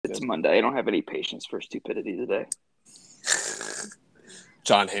It's Monday. I don't have any patience for stupidity today.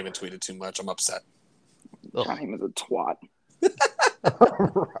 John Heyman tweeted too much. I'm upset. John Heyman's a twat.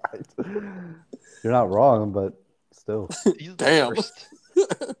 Right. You're not wrong, but still. Damn. He's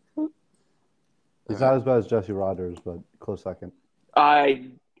not as bad as Jesse Rogers, but close second. I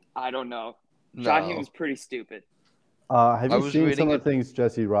don't know. John Heyman's pretty stupid. Have you seen some of the things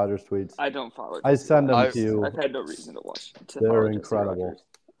Jesse Rogers tweets? I don't follow. I send them to you. I've had no reason to watch. They're incredible.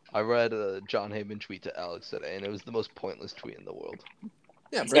 I read a John Heyman tweet to Alex today, and it was the most pointless tweet in the world.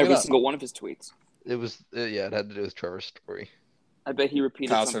 Yeah, every single one of his tweets. It was it had to do with Trevor's story. I bet he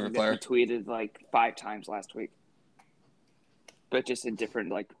repeated something that he tweeted like 5 times last week, but just in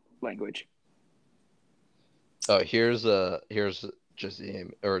different language. Oh, here's Jesse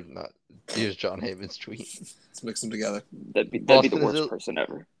Heyman, or not? Here's John Heyman's tweet. Let's mix them together. That'd be the worst person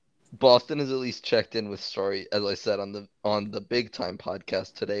ever. Boston has at least checked in with Story, as I said on the Big Time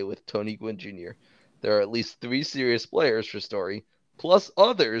podcast today with Tony Gwynn Jr. There are at least 3 serious players for Story, plus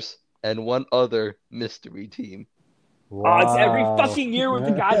others, and 1 other mystery team. Wow. Oh, it's every fucking year with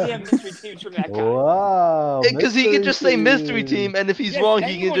the goddamn mystery teams from that guy. Wow. Because he can just say mystery team, and if he's wrong,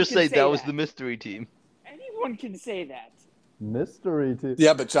 he can just say that was the mystery team. Anyone can say that. Mystery team.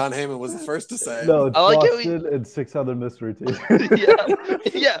 Yeah, but John Heyman was the first to say it. No, it's Boston and 6 other mystery teams.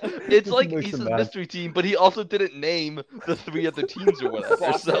 yeah. It's like he's a mystery team, but he also didn't name the 3 other teams or whatever.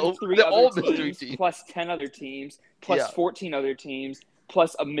 Boston, so they're all mystery teams. Plus 10 other teams, plus 14 other teams,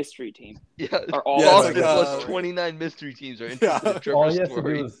 plus a mystery team. Yeah. Are all Boston plus 29 mystery teams are interested in Trevor's all he has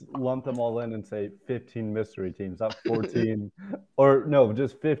story. to do is lump them all in and say 15 mystery teams, not 14. Or no,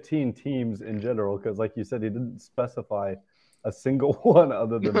 just 15 teams in general, because like you said, he didn't specify a single one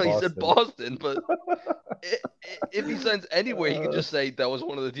other than Boston. He said Boston, but if he signs anywhere, he can just say that was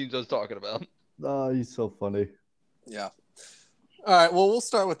one of the teams I was talking about. Oh, he's so funny. Yeah. All right, well, we'll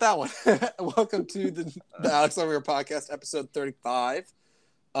start with that one. Welcome to the Alex Overeem Podcast, episode 35.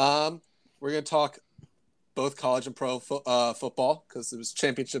 We're going to talk both college and pro football because it was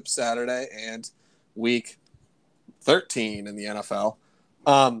championship Saturday and week 13 in the NFL.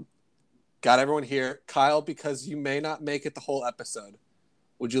 Got everyone here. Kyle, because you may not make it the whole episode,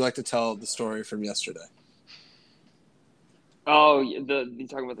 would you like to tell the story from yesterday? Oh, you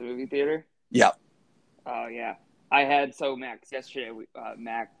talking about the movie theater? Yeah. Oh, yeah. I had, Max, yesterday,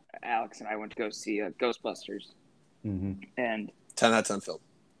 Alex and I went to go see Ghostbusters. Mm-hmm. And 10 out of 10 film.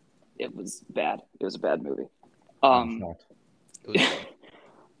 It was bad. It was a bad movie.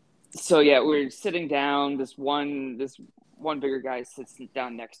 So, yeah, we're sitting down. This one bigger guy sits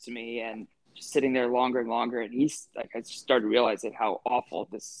down next to me and just sitting there longer and longer. And he's like, I started realizing how awful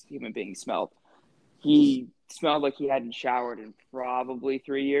this human being smelled. He smelled like he hadn't showered in probably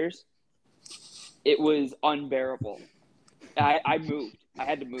 3 years. It was unbearable. I moved. I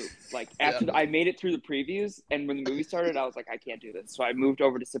had to move. Like after I made it through the previews, and when the movie started, I was like, I can't do this. So I moved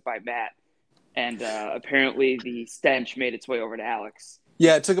over to sit by Matt, and apparently the stench made its way over to Alex.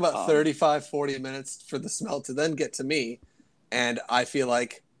 Yeah, it took about 35, 40 minutes for the smell to then get to me, and I feel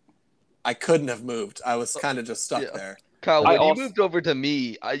like I couldn't have moved. I was kind of just stuck there. Kyle, when you moved over to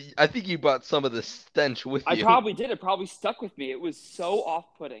me, I think you brought some of the stench with you. I probably did. It probably stuck with me. It was so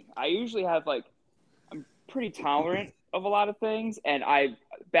off-putting. I usually have I'm pretty tolerant of a lot of things, and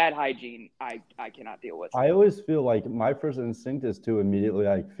bad hygiene I cannot deal with. I always feel like my first instinct is to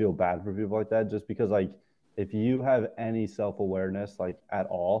immediately feel bad for people like that, just because if you have any self-awareness at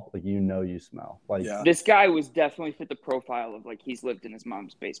all, you smell. This guy was definitely fit the profile of he's lived in his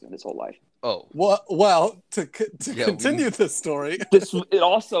mom's basement his whole life. Oh. Well, to continue this story. It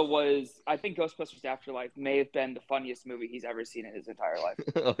also was, I think Ghostbusters Afterlife may have been the funniest movie he's ever seen in his entire life.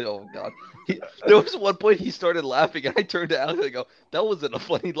 Oh God. There was one point he started laughing and I turned to Alex and I go, that wasn't a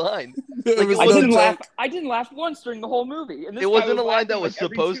funny line. I didn't laugh once during the whole movie. And it wasn't a line that was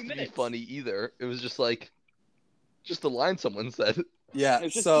supposed to be funny either. It was just just a line someone said. Yeah, it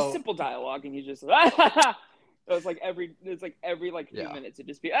was just a simple dialogue, and you just it was every few minutes it'd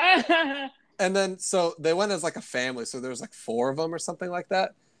just be And then so they went as a family, so there was 4 of them or something like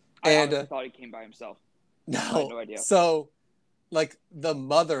that. And I thought he came by himself. No, I had no idea. So the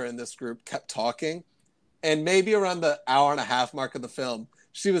mother in this group kept talking, and maybe around the hour and a half mark of the film,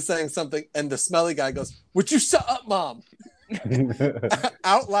 she was saying something, and the smelly guy goes, "Would you shut up, Mom?"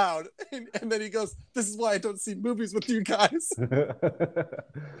 out loud, and then he goes, "This is why I don't see movies with you guys."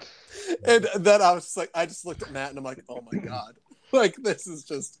 And then I was I just looked at Matt and I'm like, oh my God, this is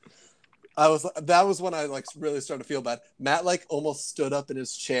just, that was when I really started to feel bad. Matt almost stood up in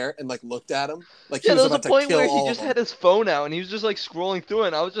his chair and looked at him there was a point where he just had his phone out and he was just scrolling through it,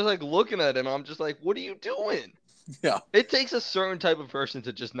 and I was just looking at him. I'm just what are you doing? Yeah. It takes a certain type of person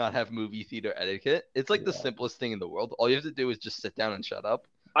to just not have movie theater etiquette. It's like the simplest thing in the world. All you have to do is just sit down and shut up.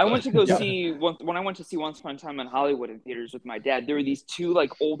 I went to go Yeah. see when I went to see Once Upon a Time in Hollywood in theaters with my dad. There were these two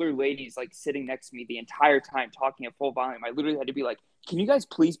like older ladies like sitting next to me the entire time talking at full volume. I literally had to be like, "Can you guys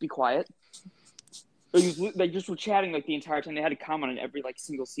please be quiet?" They just were chatting like the entire time. They had to comment on every like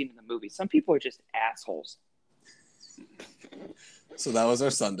single scene in the movie. Some people are just assholes. So that was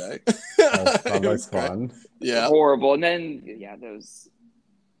our Sunday. That sounds It was like great. fun. Yeah. Horrible. And then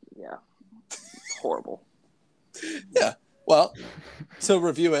horrible. Yeah. Well, to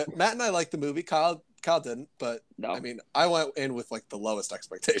review it, Matt and I liked the movie. Kyle didn't, but No. I mean, I went in with like the lowest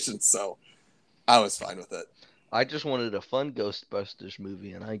expectations, so I was fine with it. I just wanted a fun Ghostbusters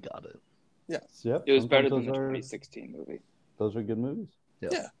movie, and I got it. Yep. It was better sometimes than the those are- 2016 movie. Those are good movies.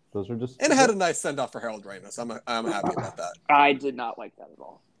 Yeah. Those are just. And it had a nice send off for Harold Ramis. I'm happy about that. I did not like that at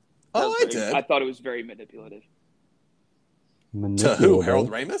all. That Oh, was I very- did. I thought it was very manipulative. To who? Harold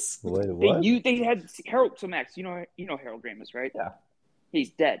Ramis? Wait, what? They had Harold. So Max, you know Harold Ramis, right? Yeah. He's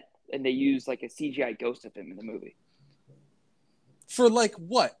dead, and they used like a CGI ghost of him in the movie. For like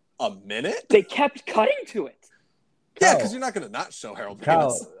what? A minute? They kept cutting to it. Yeah, Kyle. because you're not going to not show Harold Kyle,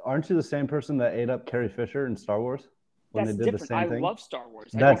 Ramis. aren't you the same person that ate up Carrie Fisher in Star Wars when That's they did different. the same I thing? love Star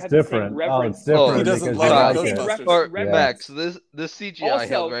Wars. I That's don't have the same different. Oh, reverence. it's different. He doesn't because love you like Ghostbusters. it. Or Yeah. Max, this CGI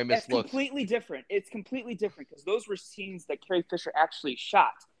Harold Also, Ramis that's looks. completely different. It's completely different because those were scenes that Carrie Fisher actually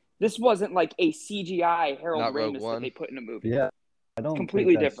shot. This wasn't like a CGI Harold Not Rogue Ramis that One. they put in a movie. Yeah, I don't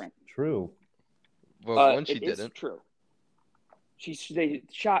Completely think that's different. True. Well, one she It is didn't. true.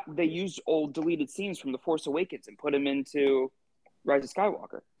 They used old deleted scenes from The Force Awakens and put them into Rise of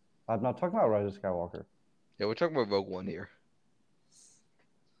Skywalker. I'm not talking about Rise of Skywalker. Yeah, we're talking about Rogue One here.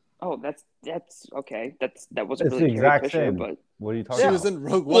 Oh, that's okay. That wasn't It's the really Carrie exact Fisher, same. but What are you She talking was about? in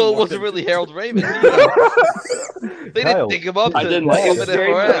Rogue One. Well, it more wasn't than- really Harold Ramis. They Kyle, didn't think him up I to didn't. like It was give it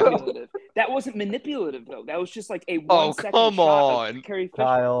very a round. manipulative. That wasn't manipulative though. That was just like a 1 Oh, second come shot on. of Carrie Fisher.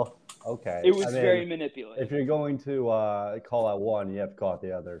 Kyle. Okay. It was I mean, very manipulative. If you're going to call out one, you have to call out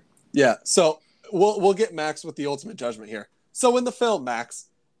the other. Yeah, so we'll get Max with the ultimate judgment here. So in the film, Max,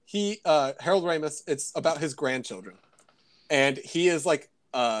 Harold Ramis, it's about his grandchildren, and he is like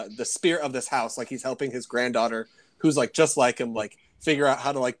the spirit of this house. Like he's helping his granddaughter, who's like just like him, like figure out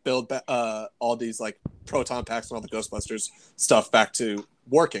how to like build all these like proton packs and all the Ghostbusters stuff back to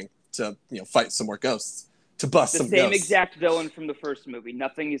working to fight some more ghosts, to bust The some same ghosts. exact villain from the first movie.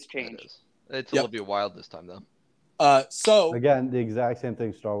 Nothing has It changed. is. It's Yep. Olivia Wilde this time, though. So Again, the exact same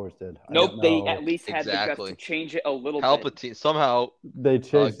thing Star Wars did. I Nope, don't they know. at least had the Exactly. guts to change it a little bit. Palpatine somehow They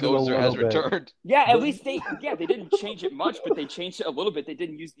changed it a Gozer has little bit. returned. Yeah, at least they didn't change it much, but they changed it a little bit. They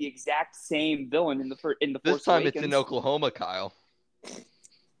didn't use the exact same villain in the Force This time Awakens. it's in Oklahoma, Kyle.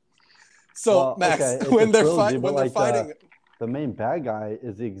 So Max, okay, it's when a they're trilogy, when but they're like, fighting, The main bad guy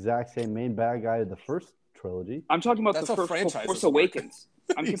is the exact same main bad guy of the first trilogy. I'm talking about That's the how first franchises Force work. Awakens.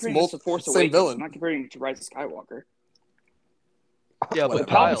 I'm It's comparing this to Force same Awakens. villain. I'm not comparing it to Rise of Skywalker. Yeah, Whatever. but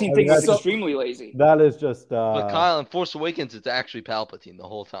Kyle, Palpatine I thing mean, was that's- extremely lazy. That is just. but Kyle in Force Awakens, it's actually Palpatine the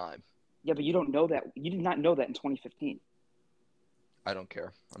whole time. Yeah, but you don't know that. You did not know that in 2015. I don't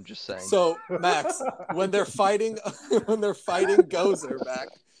care. I'm just saying. So Max, when they're fighting Gozer back,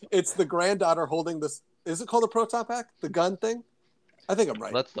 it's the granddaughter holding this. Is it called a proton pack? The gun thing? I think I'm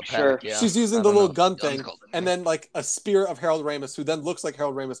right. That's the pack, Sure. yeah. She's using I the don't little know. gun Gun's thing, called it. and then like a spirit of Harold Ramis, who then looks like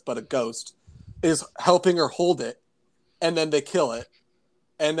Harold Ramis but a ghost, is helping her hold it, and then they kill it,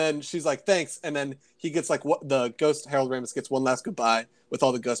 and then she's like thanks, and then he gets like what the ghost Harold Ramis gets one last goodbye with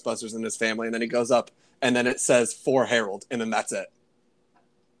all the Ghostbusters and his family, and then he goes up, and then it says for Harold, and then that's it.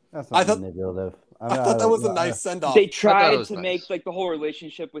 That's I not thought- manipulative. I thought that was a nice send off. They it tried was to nice. make like the whole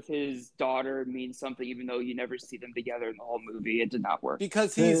relationship with his daughter mean something, even though you never see them together in the whole movie. It did not work.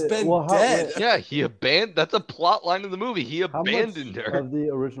 Because he's been Well, how- dead. Yeah, he abandoned. That's a plot line of the movie. He How abandoned much her. of the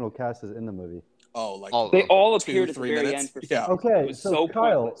original cast is in the movie? Oh, like All of They them. all 2, appeared at the 3 very minutes? end for Yeah. some. Okay, It was so so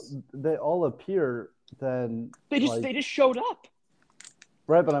Kyle, pointless. they all appear. Then They just showed up.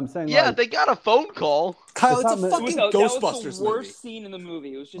 right, but I'm saying Yeah, like, they got a phone call. Kyle, It's it's a not- fucking That was Ghostbusters the movie. worst scene in the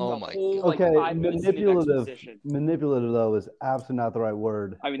movie. It was just Oh a my whole God. like okay, 5 minutes of manipulative. exposition. Manipulative though is absolutely not the right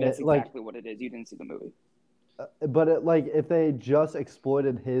word. I mean, that's It, like, exactly what it is. You didn't see the movie. but like if they just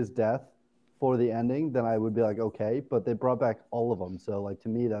exploited his death for the ending, then I would be like, okay. But they brought back all of them, so like to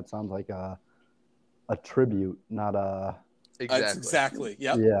me that sounds like a tribute, not a. Exactly. Exactly.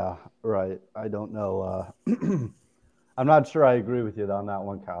 Yep. Yeah, right. I don't know. I'm not sure I agree with you on that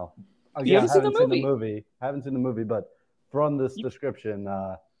one, Kyle. You haven't I seen the haven't movie? Haven't seen the movie, but from this description,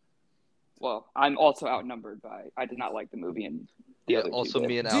 Well, I'm also outnumbered by. I did not like the movie, and the Yeah, other two also did.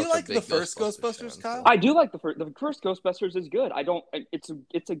 me and Do you Alex are like the big first Ghostbusters, fans, so- Kyle? I do like the first Ghostbusters is good. I don't. It's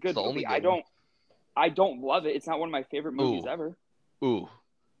a good the only movie. good one. I don't love it. It's not one of my favorite movies Ooh. ever. Ooh.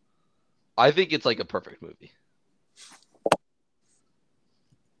 I think it's like a perfect movie.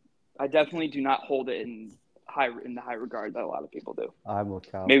 I definitely do not hold it in the high regard that a lot of people do. I'm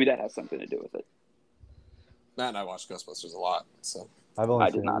with Cal. Maybe that has something to do with it. Matt and I watched Ghostbusters a lot, so I've only I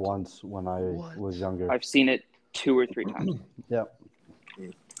did seen it not. once when I What? was younger. I've seen it 2 or 3 times. Yeah.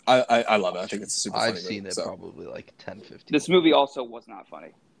 I love it. I think it's a super funny I've seen movie, it so. probably like 10, 15. This movie also was not funny.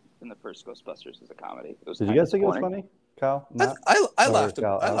 In the first Ghostbusters as a comedy. It was Did you kinda guys think it was disappointing. funny, Cal? I, Matt? I Or laughed.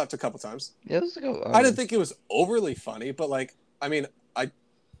 Cal, I Alex? laughed a couple times. Yeah, let's go. I didn't think it was overly funny, but like, I didn't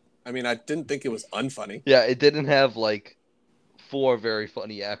think it was unfunny. Yeah, it didn't have like 4 very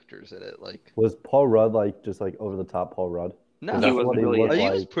funny actors in it. Like, Was Paul Rudd like just like over the top Paul Rudd? no, Is He that wasn't what he really- looked he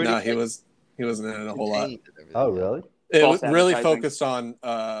was like? pretty. No, he wasn't in it a whole lot. contained and everything, Oh, yeah. really? It False was really advertising. focused on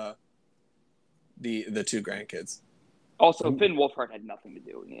the 2 grandkids. Also, Finn Wolfhard had nothing to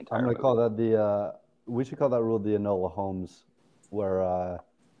do in the entire I'm gonna movie. call that the. We should call that rule the Enola Holmes, where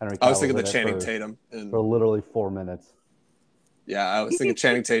Henry. I was Cavill thinking the in it Channing for, Tatum, and for literally 4 minutes. yeah, I was thinking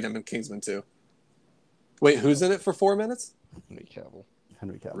Channing Tatum and Kingsman too. Wait, who's in it for 4 minutes? Henry Cavill.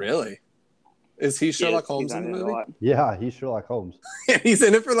 Henry Cavill. Really? Is he Sherlock Holmes He's in the not it a movie? lot. Yeah, he's Sherlock Holmes. He's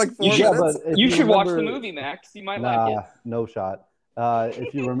in it for like 4 You should- minutes. but if You should watch the remember- movie, Max. You might Nah, like it. no shot.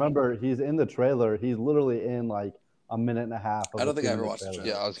 If you remember, he's in the trailer. He's literally in like a minute and a half. Of I don't a think I ever 2-minute watched the trailer.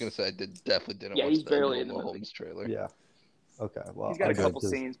 trailer. Yeah, I was gonna say I definitely didn't Yeah, watch he's the barely in Enola the movie. Holmes trailer. Yeah. Okay. Well, He's got a I did, couple 'cause-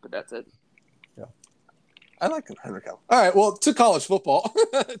 scenes, but that's it. I like Henry Cavill. All right, well, to college football.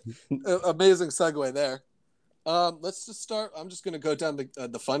 Amazing segue there. Let's just start. I'm just going to go down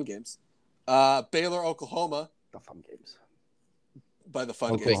the fun games. Baylor, Oklahoma. The fun games. By the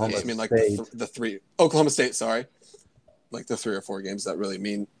fun Oklahoma games, I just mean like State. the 3. Oklahoma State, sorry. Like the 3 or 4 games that really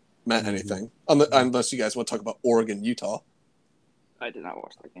meant Mm-hmm. anything. Unless you guys want to talk about Oregon, Utah. I did not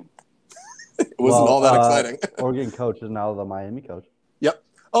watch that game. It wasn't all that exciting. Oregon coach is now the Miami coach. Yep.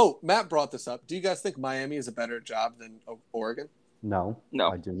 Oh, Matt brought this up. Do you guys think Miami is a better job than Oregon? No, No.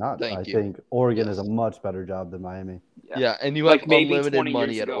 I do not. Thank I you. think Oregon is Yes. a much better job than Miami. Yeah, and you Like have maybe unlimited 20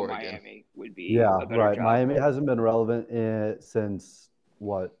 money years at ago, Oregon. Miami would be Yeah, a better right. job. Miami hasn't been relevant since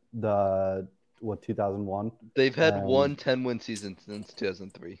 2001. They've had Um, one 10-win season since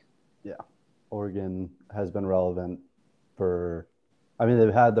 2003. Oregon has been relevant for. I mean,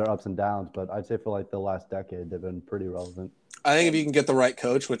 they've had their ups and downs, but I'd say for like the last decade, they've been pretty relevant. I think if you can get the right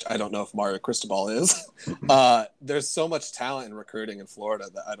coach, which I don't know if Mario Cristobal is, there's so much talent in recruiting in Florida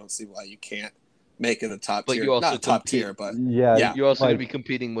that I don't see why you can't make it a top But tier. you also Not top compete- tier, but Yeah, Yeah. You're also going like, to be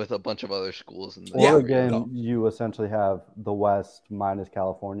competing with a bunch of other schools in the Yeah. Oregon, Yeah. you essentially have the West minus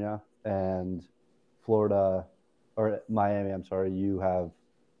California, and Florida, or Miami. I'm sorry, you have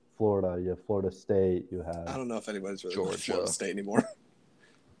Florida. You have Florida State. You I have don't know if anybody's really Georgia. with Florida State anymore.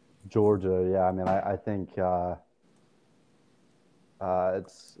 Georgia. Yeah, I mean, I think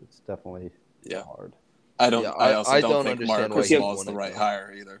it's definitely Yeah. hard. I don't. Yeah, I also I don't don't think Mario understand why he Cristobal is won the it, right though.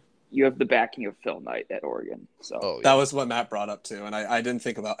 hire either. You have the backing of Phil Knight at Oregon. So Oh, yeah. That was what Matt brought up too, and I didn't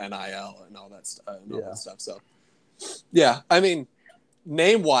think about NIL and all that Yeah. stuff. So, yeah, I mean,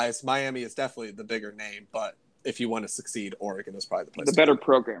 name wise, Miami is definitely the bigger name, but if you want to succeed, Oregon is probably the place. the to better go.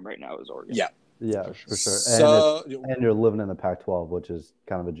 program right now is Oregon. Yeah. Yeah, For for sure. sure. So And you're living in the Pac-12, which is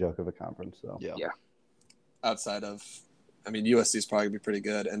kind of a joke of a conference. So Yeah. outside of, I mean, USC is probably gonna be pretty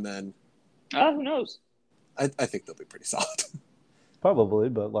good, and then Who knows? I think they'll be pretty solid. probably,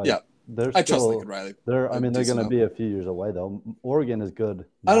 but like, Yeah. they're I trust still. Lincoln Riley. They're. I mean, they're Decent going to enough. be a few years away though. Oregon is good.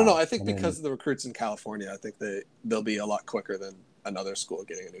 I don't know. now. I think mean, because of the recruits in California, I think they'll be a lot quicker than another school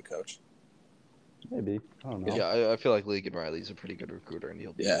getting a new coach. maybe I don't know. Yeah, I feel like Lincoln Riley's a pretty good recruiter, and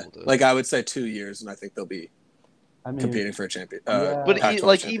he'll be Yeah, able to. like I would say 2 years, and I think they'll be I mean, competing for a champion. Yeah. but Pac-12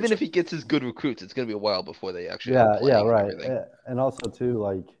 like even championship. if he gets his good recruits, it's going to be a while before they actually. end yeah, up yeah, playing and right. everything. And also too,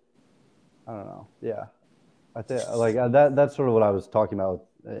 like, I don't know. Yeah, I think like that's sort of what I was talking about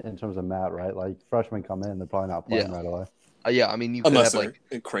in terms of Matt, right? Like freshmen come in, they're probably not playing Yeah. right away. Yeah, I mean you could unless have they're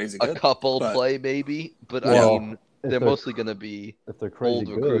like crazy a good. couple but- play maybe, but Well, I mean If they're mostly going to be if they're crazy old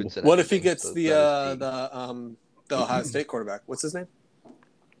good, recruits. And What if he everything, gets so the better team. Ohio State quarterback? What's his name?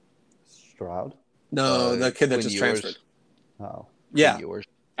 Stroud. No, the kid that Quinn just Ewers. transferred. Oh, Yeah, Yours.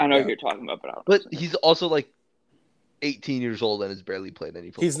 I know Yeah. who you're talking about, but I don't But know. he's also like 18 years old and has barely played any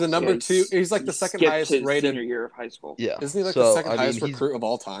football. he's the so- number Yeah, two. He's like the He second skipped highest his rated. senior year of high school. Yeah. Isn't he like So, the second I mean, highest he's- recruit of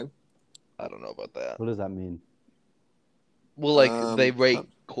all time? I don't know about that. what does that mean? Well, like they Um, rate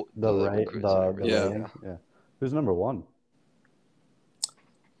The rate, recruits the and everything. Yeah. rating? Yeah. Who's number one?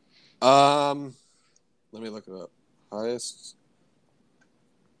 Let me look it up. Highest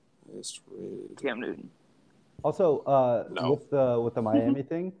Highest rated. Cam Newton. Also, No. with the Miami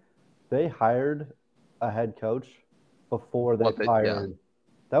thing, they hired a head coach before they fired.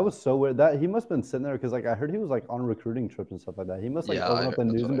 That was so weird. That he must have been sitting there because like I heard he was like on recruiting trips and stuff like that. He must like open up the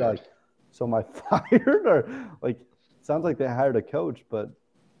news and be like, "So am I fired?" Or like, sounds like they hired a coach, but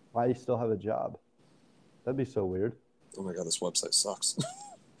why do you still have a job? That'd be so weird. Oh my god, this website sucks.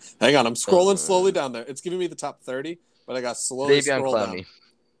 Hang on, I'm scrolling slowly down there. It's giving me the top 30, but I got slowly scroll down.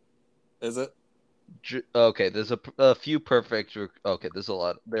 Is it? Okay, there's a few perfect. Okay, there's a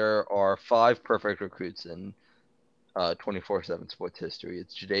lot. There are 5 perfect recruits in 24/7 sports history.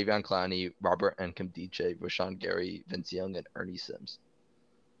 It's Jadeveon Clowney, Robert Nkemdiche, Rashawn Gary, Vince Young, and Ernie Sims.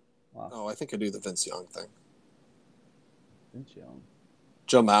 Wow. Oh, I think I do the Vince Young thing. Vince Young.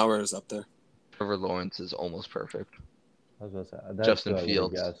 Joe Mauer is up there. Trevor Lawrence is almost perfect. I was about to say, Justin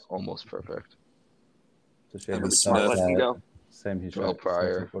Fields, almost perfect. It's a shame Same he's Joel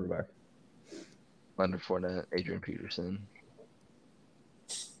Pryor, quarterback. Leonard Fournette, Adrian Peterson.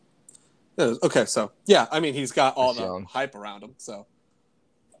 Okay, so yeah, I mean he's got all the hype around him. So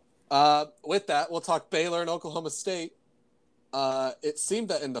with that, we'll talk Baylor and Oklahoma State. It seemed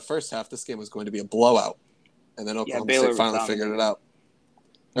that in the first half this game was going to be a blowout, and then Oklahoma State finally figured it out.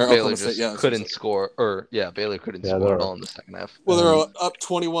 Or Baylor just couldn't score, Baylor couldn't score at all in the second half. Well, they were up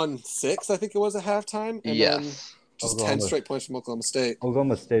 21-6, I think it was at halftime, and then just 10 straight points from Oklahoma State.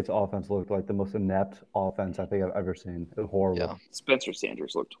 Oklahoma State's offense looked like the most inept offense I think I've ever seen. It was horrible. Yeah. Spencer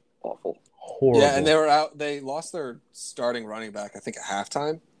Sanders looked awful. Horrible. Yeah, and they were out. They lost their starting running back, I think, at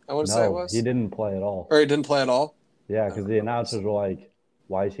halftime. I want to say it was. He didn't play at all. Or he didn't play at all. Yeah, because the announcers were like,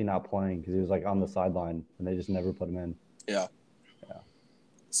 "Why is he not playing?" Because he was like on the sideline, and they just never put him in. Yeah.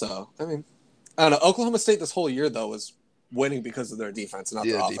 So, I mean, I don't know. Oklahoma State this whole year, though, was winning because of their defense, not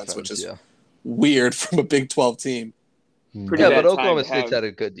their offense, which is weird from a Big 12 team. But Oklahoma State's had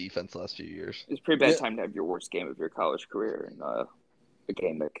a good defense last few years. It's a pretty bad time to have your worst game of your college career in a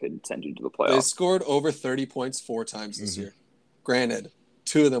game that could send you to the playoffs. They scored over 30 points 4 times this year. Granted,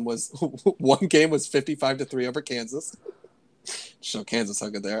 2 of them was – one game was 55-3 over Kansas. Show Kansas how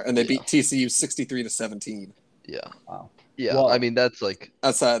good they are. And they beat TCU 63-17. Yeah. Wow. Yeah, well, I mean, that's like...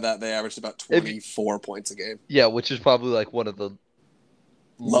 Outside of that, they averaged about 24 points a game. Yeah, which is probably like one of the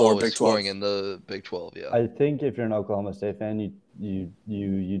lower Big 12 scoring in the Big 12, yeah. I think if you're an Oklahoma State fan,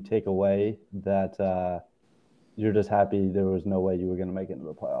 you take away that you're just happy there was no way you were going to make it into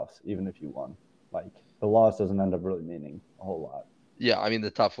the playoffs, even if you won. Like, the loss doesn't end up really meaning a whole lot. Yeah, I mean, the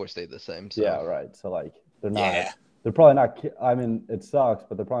top 4 stayed the same. So. Yeah, right. So, like, they're not... Yeah. They're probably not... I mean, it sucks,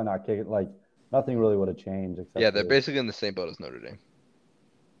 but they're probably not kicking... Like, nothing really would have changed. Except they're basically in the same boat as Notre Dame.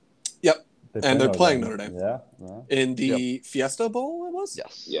 Yep. And they're playing Notre Dame. Yeah. In the Fiesta Bowl, it was?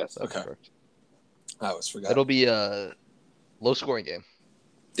 Yes. Okay. Correct. I always forgot. It'll be a low-scoring game.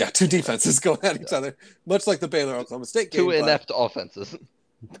 Yeah, 2 defenses going at each other, much like the Baylor-Oklahoma State game. 2 inept offenses.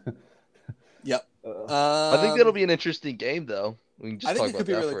 Yep. I think that'll be an interesting game, though. We can just talk about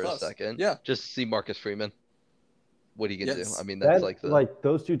that really for a second. Yeah. Just see Marcus Freeman. What are you going to do? I mean, that's like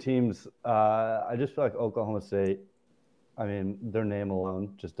those 2 teams, I just feel like Oklahoma State, I mean, their name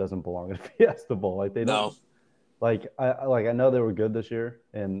alone just doesn't belong in Fiesta Bowl. Like, they don't. Like, I know they were good this year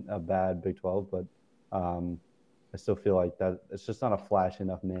in a bad Big 12, but I still feel like that it's just not a flashy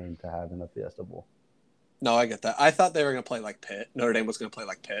enough name to have in the Fiesta Bowl. No, I get that. I thought they were going to play like Pitt. Notre Dame was going to play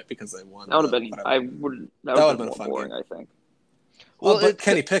like Pitt because they won. That would have been. That would have been a fun game, I think. Well, but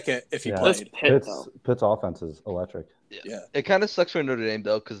Kenny Pickett, if he played. Pitt's offense is electric. Yeah. It kind of sucks for Notre Dame,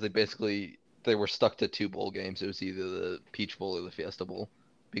 though, because they were stuck to 2 bowl games. It was either the Peach Bowl or the Fiesta Bowl,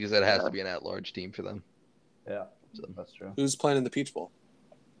 because it has to be an at-large team for them. Yeah, so that's true. Who's playing in the Peach Bowl?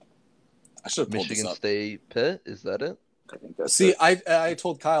 I should have pulled Michigan this up. State, Pitt, is that it? I think that's it. I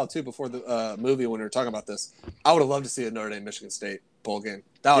told Kyle, too, before the movie when we were talking about this, I would have loved to see a Notre Dame-Michigan State bowl game.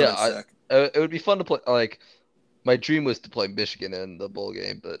 That would have been sick. It would be fun to play, like... My dream was to play Michigan in the bowl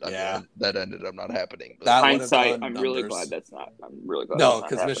game, but I mean, that ended up not happening. But hindsight, I'm really glad that's not. I'm really glad. No,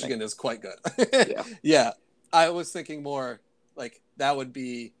 because Michigan is quite good. Yeah. I was thinking more like that would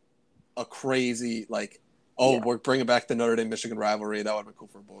be a crazy we're bringing back the Notre Dame Michigan rivalry. That would have been cool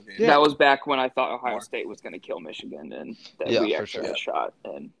for a bowl game. Yeah. That was back when I thought Ohio State was going to kill Michigan, and that we actually had a shot.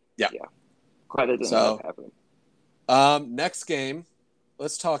 And glad it didn't end up happening. Next game,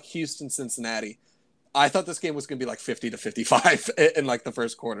 let's talk Houston-Cincinnati. I thought this game was going to be like 50-55 in like the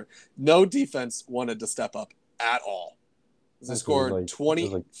first quarter. No defense wanted to step up at all. They scored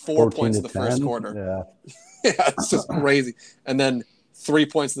 24 points in the first quarter. Yeah, it's just crazy. And then 3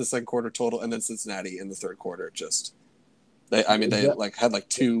 points in the second quarter total, and then Cincinnati in the third quarter. They had like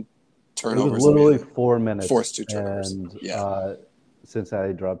 2 turnovers. It was literally 4 minutes. Forced 2 turnovers. And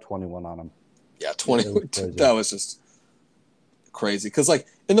Cincinnati dropped 21 on them. Yeah, 20. It was crazy. That was just crazy. Because, like,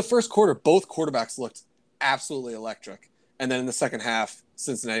 in the first quarter, both quarterbacks looked absolutely electric. And then in the second half,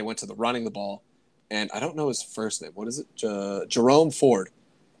 Cincinnati went to the running the ball. And I don't know his first name. What is it? Jerome Ford.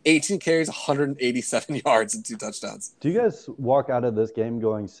 18 carries, 187 yards, and 2 touchdowns. Do you guys walk out of this game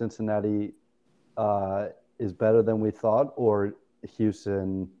going Cincinnati is better than we thought, or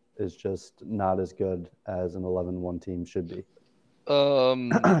Houston is just not as good as an 11-1 team should be?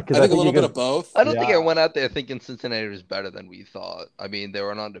 I think a little bit of both. I don't think I went out there thinking Cincinnati was better than we thought. I mean, they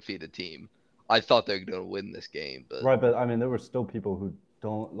were an undefeated team. I thought they were going to win this game, but right. But I mean, there were still people who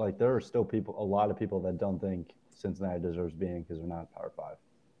don't like. There are still a lot of people that don't think Cincinnati deserves being because they're not Power 5,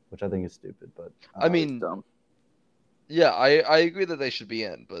 which I think is stupid. But I mean, dumb. Yeah, I agree that they should be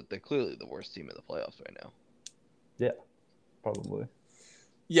in, but they're clearly the worst team in the playoffs right now. Yeah, probably.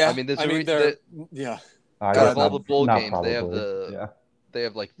 Yeah, I mean, they're yeah. Out of all the bowl games, probably. they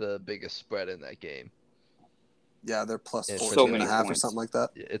have like the biggest spread in that game. Yeah, they're plus It's 14.5 or something like that.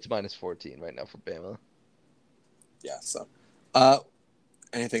 It's minus 14 right now for Bama. Yeah. So,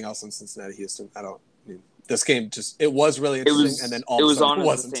 anything else on Cincinnati, Houston? I mean, this game it was really interesting, and then all it of a was sudden on it at the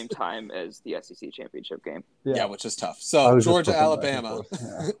wasn't. same time as the SEC championship game. Yeah, which is tough. So Georgia, Alabama.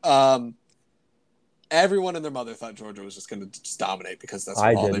 Everyone and their mother thought Georgia was just going to just dominate because that's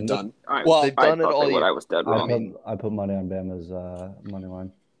all they've done. Well, they've done it all year. I was dead wrong. I put money on Bama's money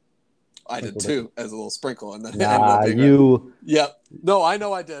line. I did too, as a little sprinkle, and then Yep. No, I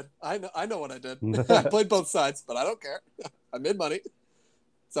know I did. I know what I did. I played both sides, but I don't care. I made money.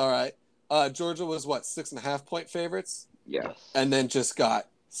 It's all right. Georgia was 6.5 point favorites. Yeah, and then just got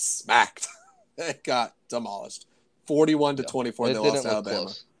smacked. It got demolished. 41-24. They lost to Alabama.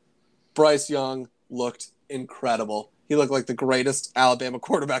 Close. Bryce Young looked incredible. He looked like the greatest Alabama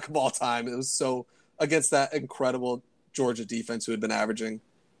quarterback of all time. It was so against that incredible Georgia defense who had been averaging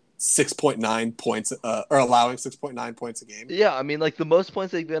 6.9 points or allowing 6.9 points a game. Yeah, I mean, like the most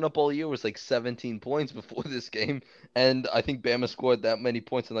points they've been up all year was like 17 points before this game, and I think Bama scored that many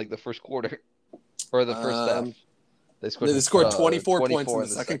points in like the first quarter or the first half. They scored 24 points in the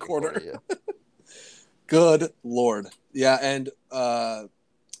second quarter. Yeah. Good Lord. Yeah, and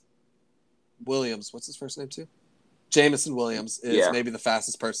Williams, what's his first name too? Jamison Williams is maybe the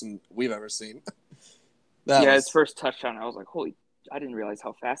fastest person we've ever seen. His first touchdown, I was like, holy, I didn't realize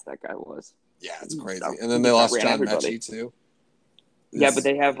how fast that guy was. Yeah, it's crazy. And then they lost John Mechie too. Yeah, but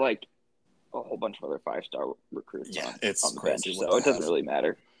they have like a whole bunch of other 5-star recruits on the crazy bench, so it doesn't really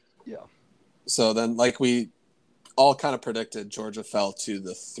matter. Yeah. So then, like we all kind of predicted, Georgia fell to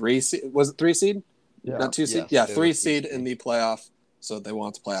the 3 seed. Was it 3 seed? Yeah. Not 2 seed? Yes, 3 seed in the playoff. So they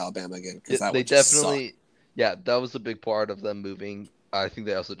want to play Alabama again because that they would just definitely suck. Yeah, that was a big part of them moving. I think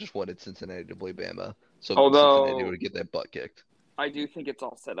they also just wanted Cincinnati to play Bama, so Cincinnati would get their butt kicked. I do think it's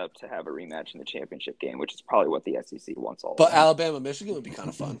all set up to have a rematch in the championship game, which is probably what the SEC wants all. But Alabama, Michigan would be kind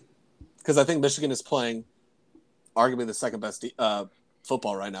of fun because I think Michigan is playing arguably the second best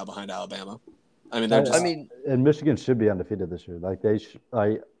football right now behind Alabama. I mean, and Michigan should be undefeated this year. Like they should,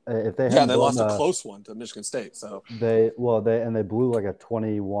 if they they lost a close one to Michigan State. So they blew like a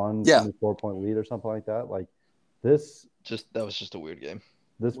 24 point lead or something like that. Like this, that was just a weird game.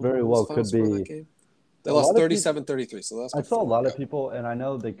 This very well could be. They lost 37-33. So that's. I saw a lot of people, and I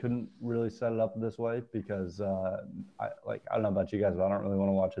know they couldn't really set it up this way because I don't know about you guys, but I don't really want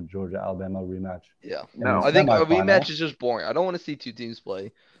to watch a Georgia-Alabama rematch. Yeah, no, I think a rematch is just boring. I don't want to see two teams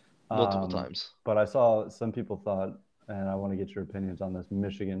play multiple times. But I saw some people thought, and I want to get your opinions on this,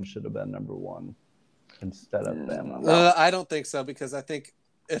 Michigan should have been number 1 instead of Bama. I don't think so because I think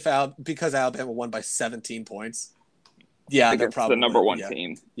because Alabama won by 17 points. Yeah, they're probably the number 1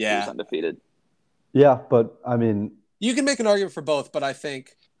 team. Yeah, who's undefeated. Yeah, but I mean, you can make an argument for both, but I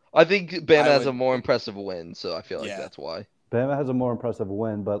think Bama has a more impressive win, so I feel like that's why. Bama has a more impressive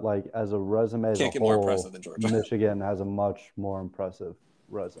win, but like as a resume as a whole, more impressive than Georgia. Michigan has a much more impressive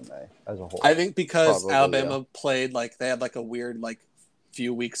resume as a whole. I think because Alabama played they had like a weird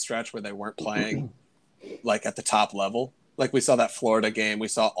few week stretch where they weren't playing at the top level. Like we saw that Florida game, we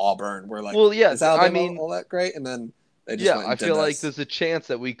saw Auburn. We're like, is Alabama all that great? And then they just went and I feel did like this. there's a chance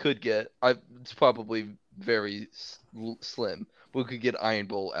that we could get. It's probably very slim. We could get Iron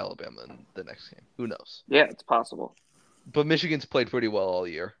Bowl Alabama in the next game. Who knows? Yeah, it's possible. But Michigan's played pretty well all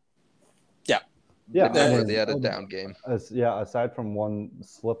year. Yeah, they had a down game. Aside from one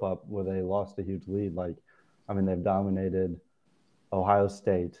slip up where they lost a huge lead, they've dominated Ohio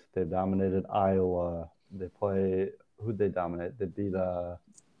State. They've dominated Iowa. Who'd they dominate? They beat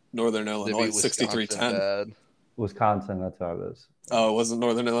Northern Illinois 63-10. Wisconsin, that's how it is. Oh, it wasn't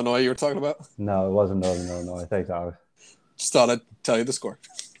Northern Illinois you were talking about? No, it wasn't Northern Illinois. Thanks, Alex. Just thought I'd tell you the score.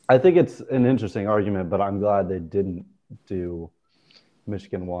 I think it's an interesting argument, but I'm glad they didn't do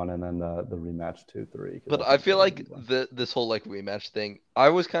Michigan 1 and then the rematch 2-3. But I feel like this whole like rematch thing,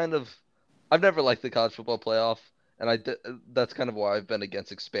 I've never liked the college football playoff, and that's kind of why I've been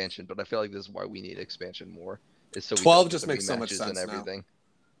against expansion. But I feel like this is why we need expansion more. Is so we 12 don't get just the makes so much rematches sense and now. everything.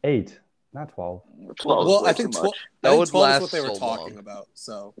 8, not 12. 12 Well, is way I think too 12, much. I think would 12 is last what they were so talking long. about.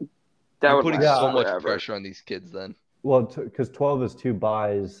 So That You're would putting last so much forever. pressure on these kids then. Well, because 12 is 2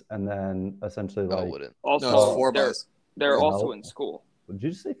 buys and then essentially No, like. it wouldn't. Also, no, it's 4 they're, buys. they're No. also in school. Did you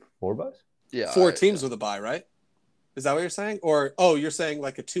just say 4 buys? Yeah. 4 teams with a bye, right? Is that what you're saying? Or you're saying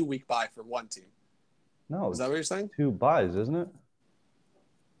like a 2-week bye for one team? No, Is that what you're saying? 2 buys, isn't it?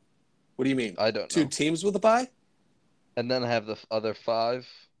 What do you mean? I don't 2 know. teams with a bye? And then have the other 5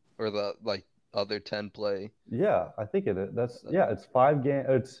 or the like other 10 play. Yeah, I think it is. It's 5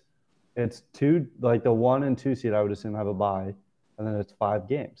 games. It's 2, like the 1 and 2 seed I would assume have a bye, and then it's 5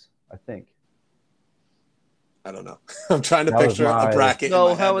 games, I think. I don't know. I'm trying to That was picture a my- bracket. in No,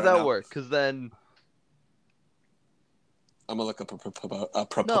 my how head would right that now. work? Because then I'm gonna look up a No, I-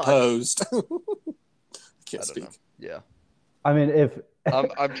 proposed. I Can't don't speak. know. Yeah. I mean, if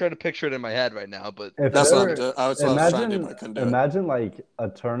I'm trying to picture it in my head right now, but if That's what I'm there- doing. That's what I was trying to do, but I couldn't do it. imagine like a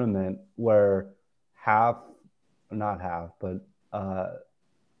tournament where not half, but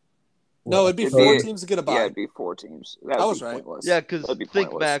No, it'd be It'd 4 be- teams to get a Yeah, bye. it'd be 4 teams. That I would was be right. pointless. yeah, because That'd be think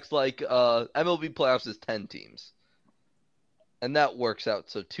pointless. Max, like MLB playoffs is 10 teams, and that works out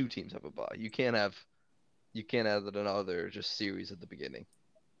so 2 teams have a bye. You can't have another just series at the beginning.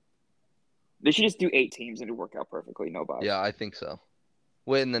 They should just do 8 teams and it'd work out perfectly. No buys. Yeah, I think so.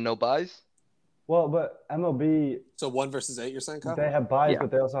 Wait, and then no buys? well, but MLB So 1 versus 8, you're saying, Kyle? they have buys, Yeah. but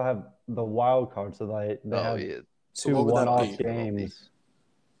they also have the wild card, so they Oh have yeah. So 2 what would that one-off be? games.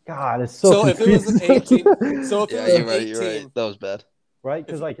 God, it's so So if it was an confusing. 8 team, so if Yeah, it was you're an right. 8 You're right. team, That was bad. right?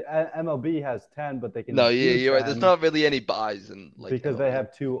 Because like MLB has 10, but they can No, do yeah, you're right. There's 10 not really any buys in like because they MLB.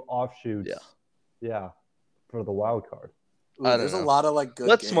 have 2 offshoots. Yeah. Yeah, for the wild card. ooh, I don't there's a know. lot of like good.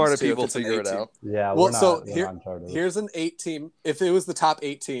 Let games, smarter too, if people it's an figure it 8 team. out. Yeah, Well, we're so not here- in charge of it. Here's an 8 team. If it was the top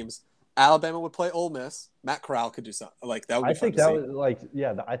 8 teams, Alabama would play Ole Miss. Matt Corral could do something like that. Would be I fun think to that see.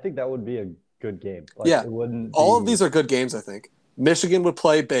 would I think that would be a good game. Like, Yeah. it wouldn't. All of be- these are good games. I think Michigan would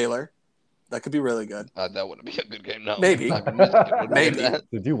play Baylor. That could be really good. That wouldn't be a good game. No, Maybe. I mean, Michigan would Maybe. win that.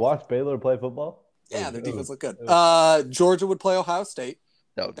 Did you watch Baylor play football? Yeah, It their was- defense looked good. it was- Georgia would play Ohio State.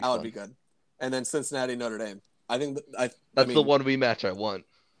 That would be That would fun. be good. And then Cincinnati, Notre Dame. I think That's the one rematch I want.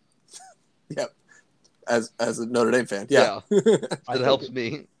 Yep. As a Notre Dame fan, yeah. I It think- helps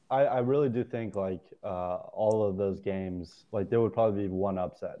me. I really do think like all of those games, like there would probably be one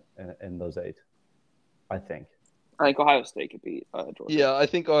upset in those 8. I think. I think Ohio State could beat Georgia. Yeah, I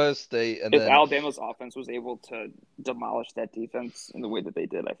think Ohio State and If then Alabama's offense was able to demolish that defense in the way that they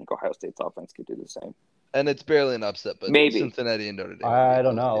did, I think Ohio State's offense could do the same. and it's barely an upset, but Maybe. Cincinnati and Notre Dame. I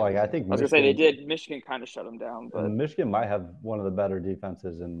don't know. Like I think I was gonna say they did. Michigan kind of shut them down, but Michigan might have one of the better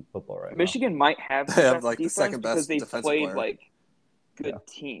defenses in football right Michigan might have the They have, best like, the defense second because best they defensive played player. like good Yeah.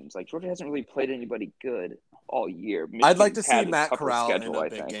 teams. Like Georgia hasn't really played anybody good all year. I'd like to Michigan's see had a Matt tougher Corral schedule, in a I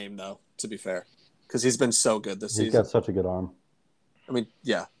big think. game, though. To be fair, because he's been so good this now. He's season. got such a good arm. I mean,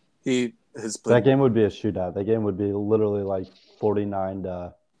 yeah, he has That played. game would be a shootout. That game would be literally like 49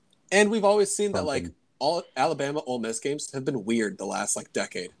 to And we've always seen that like something. all Alabama Ole Miss games have been weird the last like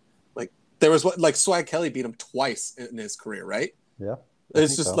decade. Like there was like Swag Kelly beat him twice in his career, right? Yeah. It's I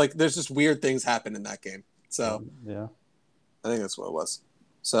think just so. like there's just weird things happen in that game. So Yeah. I think that's what it was.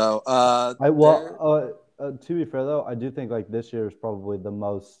 So to be fair though, I do think like this year is probably the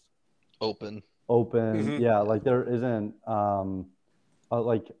most open. open. Mhm. Yeah, like there isn't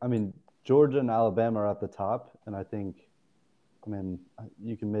like I mean Georgia and Alabama are at the top, and I think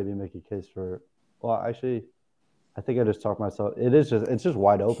you can maybe make a case for. Well, actually, I think I just talked myself. It's just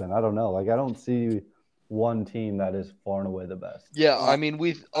wide open. I don't know. Like I don't see one team that is far and away the best. Yeah, I mean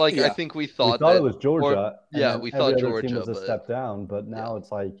I yeah. think we We thought thought that it was Georgia. and yeah, then we every thought other team Georgia, was a but- step down, but now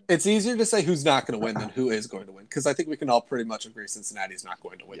it's like it's easier to say who's not going to win than who is going to win because I think we can all pretty much agree Cincinnati's not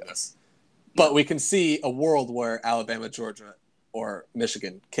going to win this. But we can see a world where Alabama, Georgia, or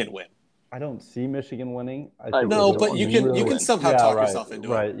Michigan can win. I don't see Michigan winning. I No, think No, it's but you can win. somehow yeah, talk right, yourself into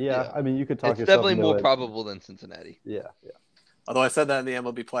right. it. Yeah. Yeah. I mean, you could talk it's yourself definitely into more it. probable than Cincinnati. Yeah, yeah. Although I said that in the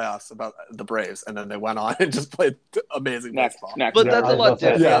MLB playoffs about the Braves, and then they went on and just played amazing Next, baseball. next. But Yeah, that's I a was lot about to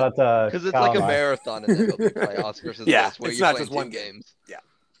say, different. shout out to Because it's Kyle like a and I. marathon in the MLB playoffs versus Yeah, this, where it's you're not playing just one 2 game. games.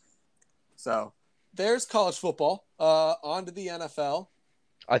 So there's college football. On to the NFL.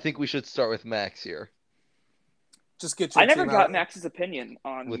 I think we should start with Max here. just get your I never team got out. Max's opinion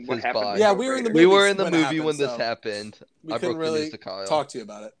on With what his happened. bye. with Yeah, Joe we were in the Brady. We were in the when it movie when this happened, so happened. We I couldn't broke the news really to Kyle. talk to you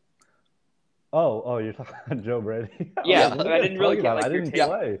about it. Oh, you're talking about Joe Brady. Yeah, What are I you didn't really talking get about? like I your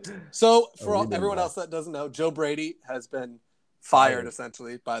didn't take. play. So Oh, for we didn't everyone know. else that doesn't know, Joe Brady has been fired Fired.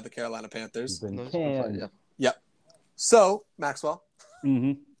 essentially by the Carolina He's Panthers. been No, it's been fine, canned. yeah. Yep. So Maxwell,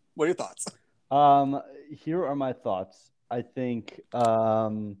 Mm-hmm. what are your thoughts? Here are my thoughts. I think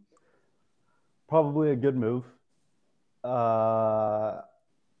probably a good move.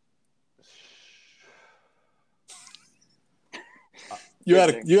 You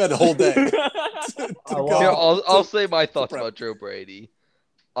had a whole day. Well, Here, Go I'll say my thoughts prep. about Joe Brady.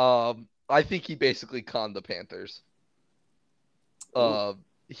 I think he basically conned the Panthers.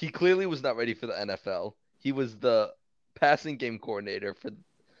 He clearly was not ready for the NFL. He was the passing game coordinator for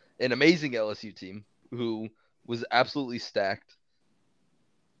an amazing LSU team who was absolutely stacked.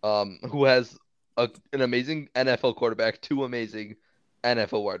 Who has an amazing NFL quarterback, 2 amazing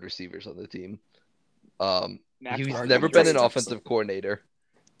NFL wide receivers on the team. He's Max never been an Justin offensive coordinator.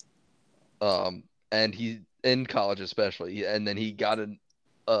 And he in college especially, and then he got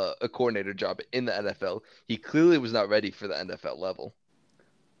a coordinator job in the NFL. He clearly was not ready for the NFL level.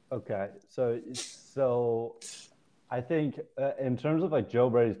 Okay, so I think in terms of like Joe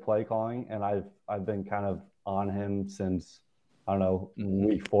Brady's play calling, and I've been kind of on him since I don't know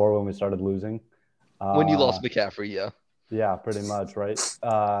week 4 when we started losing. When you lost McCaffrey, yeah. Yeah, pretty much, right?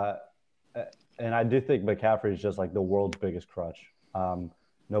 And I do think McCaffrey is just like the world's biggest crutch.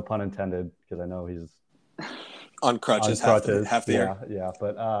 No pun intended, because I know he's On crutches, on half the year. Yeah,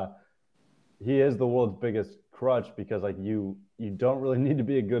 but he is the world's biggest crutch because like you don't really need to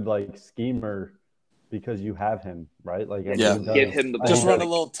be a good like schemer because you have him, right? Like and Yeah. he does- Give him the ball. Just he run does- a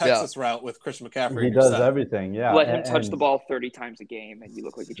little Texas route with Christian McCaffrey. He and you're does set. everything, yeah. Let him touch and- the ball 30 times a game, and you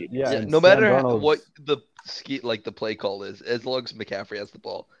look like a genius. Yeah, Yeah, and no Sam matter Darnold's- what the the play call is, as long as McCaffrey has the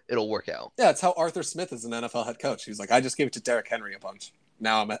ball, it'll work out. Yeah, it's how Arthur Smith is an NFL head coach. He's like, I just gave it to Derrick Henry a bunch.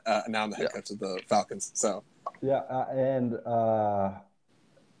 Now I'm the head coach of the Falcons. So Yeah, and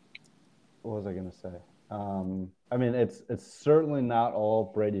what was I gonna say? I mean, it's certainly not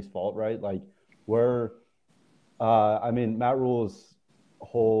all Brady's fault, right? Like I mean, Matt Rule's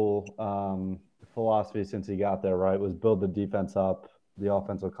whole philosophy since he got there, right, was build the defense up. The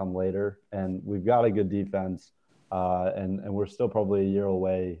offense will come later, and we've got a good defense, and we're still probably a year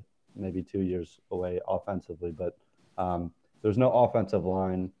away, maybe 2 years away offensively, but there's no offensive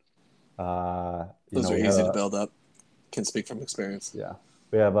line. those are easy to build up. Can speak from experience. Yeah,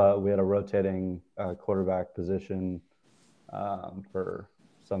 we had a rotating quarterback position for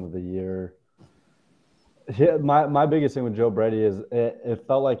some of the year. Yeah, my biggest thing with Joe Brady is it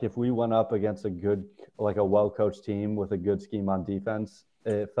felt like if we went up against a well-coached team with a good scheme on defense,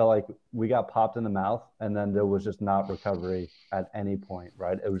 it felt like we got popped in the mouth, and then there was just not recovery at any point,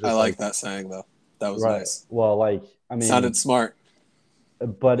 right? It was just I like that saying though. That was right. nice. Well, like I mean, Sounded smart.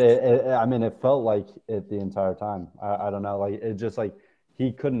 but I mean, it felt like it the entire time. I don't know, like it just like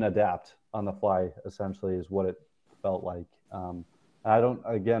he couldn't adapt on the fly. Essentially, is what it felt like. I don't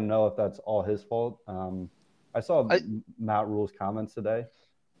again know if that's all his fault. I saw Matt Rule's comments today,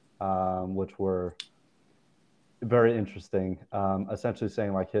 which were very interesting. Essentially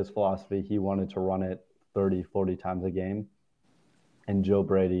saying like his philosophy, he wanted to run it 30, 40 times a game, and Joe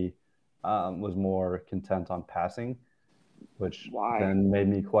Brady was more content on passing. Which then made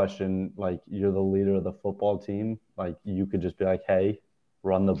me question, like, you're the leader of the football team. Like, you could just be like, hey,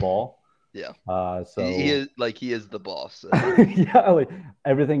 run the ball. Yeah. So he is the boss. yeah, like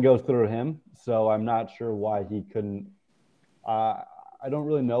everything goes through him. So I'm not sure why he couldn't. I don't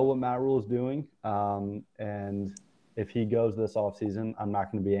really know what Matt Rule is doing. And if he goes this offseason, I'm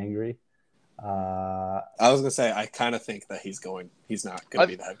not going to be angry. I was gonna say I kind of think that he's not going to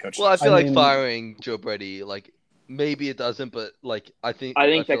be the head coach. Well, I feel I like mean- firing Joe Brady, like maybe it doesn't, but like I think that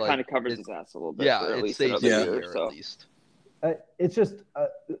feel kind like of covers his ass a little bit. Yeah, for at it least saves another him a year year or so. at least. It's just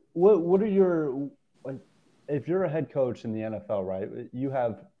what are your like if you're a head coach in the NFL, right? You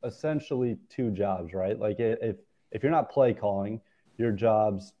have essentially 2 jobs, right? Like if you're not play calling, your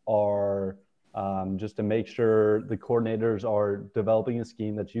jobs are just to make sure the coordinators are developing a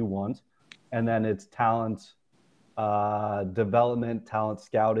scheme that you want, and then it's talent development, talent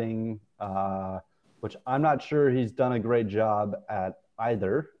scouting, which I'm not sure he's done a great job at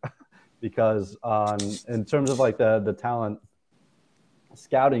either, because in terms of like the talent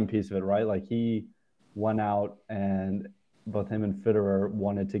scouting piece of it, right? Like he went out and both him and Fitterer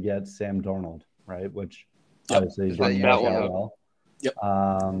wanted to get Sam Darnold, right? Which obviously didn't work out well. Yep.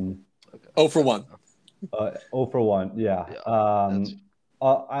 0 for 1. 0 for 1, yeah.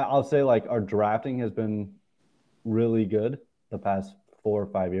 I'll say like our drafting has been really good the past 4 or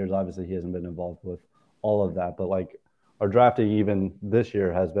 5 years. Obviously, he hasn't been involved with all of that, but like our drafting even this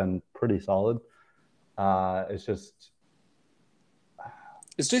year has been pretty solid. It's just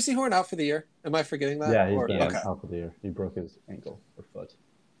Is JC Horn out for the year? Am I forgetting that? yeah, he's Or, been okay. out for the year. He broke his ankle or foot.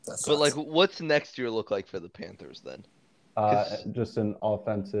 That sucks. But like, what's next year look like for the Panthers then? Just an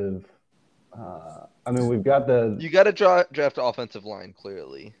offensive. I mean, we've got the You got to draft offensive line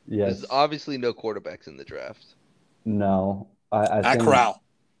clearly. yes, There's obviously no quarterbacks in the draft. no. I At think Corral.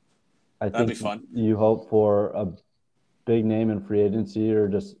 I That'd be think fun. you hope for a big name in free agency or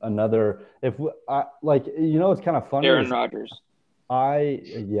just another. If we, like, it's kind of funny. Aaron Rodgers.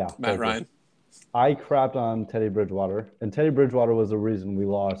 Matt Ryan. I crapped on Teddy Bridgewater, and Teddy Bridgewater was the reason we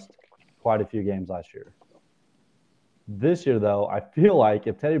lost quite a few games last year. This year, though, I feel like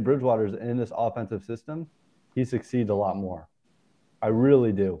if Teddy Bridgewater is in this offensive system, he succeeds a lot more. I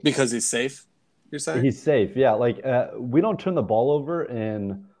really do. Because he's safe, you're saying? He's safe, yeah. Like we don't turn the ball over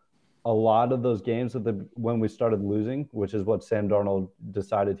in a lot of those games when we started losing, which is what Sam Darnold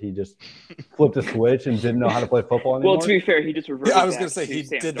decided. He just flipped a switch and didn't know how to play football anymore. Well, to be fair, he just reverted. I was going to say to he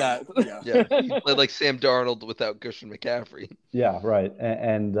Sam did Darnold. that. Yeah, he played like Sam Darnold without Christian McCaffrey. Yeah, right.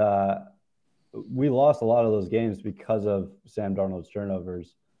 And we lost a lot of those games because of Sam Darnold's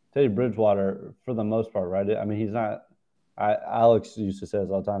turnovers. Teddy Bridgewater, for the most part, right? I mean, he's not. Alex used to say this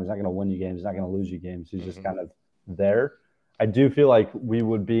all the time. He's not going to win you games. He's not going to lose you games. He's just kind of there. I do feel like we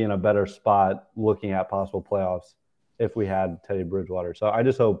would be in a better spot looking at possible playoffs if we had Teddy Bridgewater. So I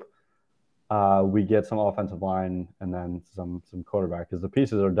just hope we get some offensive line and then some quarterback because the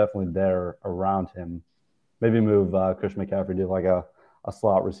pieces are definitely there around him. Maybe move Christian McCaffrey to like a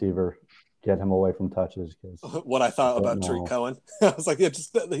slot receiver, get him away from touches. What I thought about Tariq Cohen, I was like, yeah,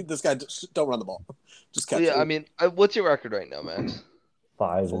 just this guy, don't run the ball, just catch. Yeah, I mean, what's your record right now, Max?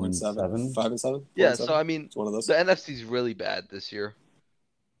 5-7. 5-7. Yeah, so I mean, it's one of those. The NFC's really bad this year.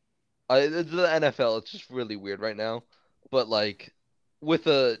 The NFL, it's just really weird right now. But like, with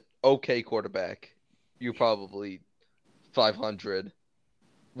a okay quarterback, you're probably 500,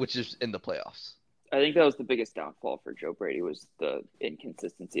 which is in the playoffs. I think that was the biggest downfall for Joe Brady was the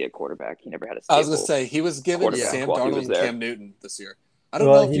inconsistency at quarterback. He never had a stable. I was going to say he was given Sam Darnold and Cam Newton this year. I don't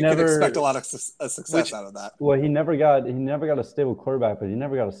know if you could expect a lot of success out of that. Well, he never got a stable quarterback, but he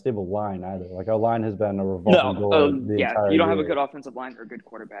never got a stable line either. Like our line has been a revolving door. You don't have a good offensive line or a good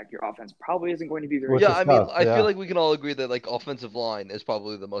quarterback. Your offense probably isn't going to be very. Yeah, I mean, I feel like we can all agree that like offensive line is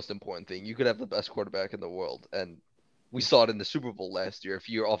probably the most important thing. You could have the best quarterback in the world, and we saw it in the Super Bowl last year. If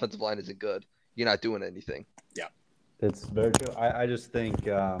your offensive line isn't good, you're not doing anything. Yeah, it's very true. I just think.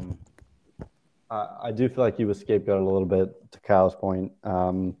 I do feel like he was scapegoated a little bit, to Kyle's point. I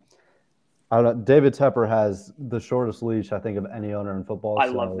don't know. David Tepper has the shortest leash, I think, of any owner in football. I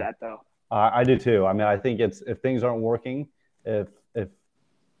love that, though. I do too. I mean, I think if things aren't working, if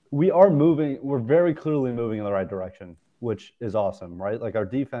we are moving, we're very clearly moving in the right direction, which is awesome, right? Like our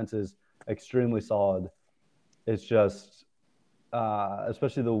defense is extremely solid. It's just,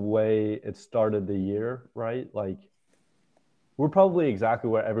 especially the way it started the year, right? Like we're probably exactly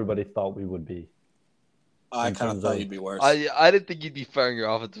where everybody thought we would be. I kind of thought you'd be worse. I didn't think you'd be firing your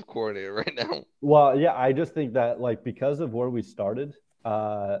offensive coordinator right now. Well, yeah, I just think that like because of where we started,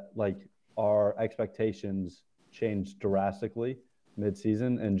 like our expectations changed drastically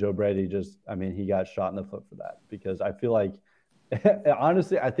mid-season, and Joe Brady he got shot in the foot for that because I feel like,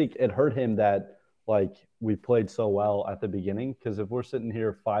 honestly, I think it hurt him that like we played so well at the beginning because if we're sitting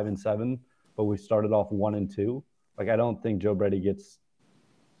here 5-7, but we started off 1-2, like I don't think Joe Brady gets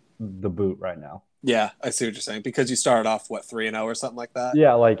the boot right now. Yeah, I see what you're saying. Because you started off 3-0 or something like that.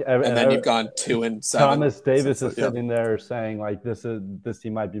 Yeah, like and then you've gone 2-7. Thomas Davis is sitting there saying like this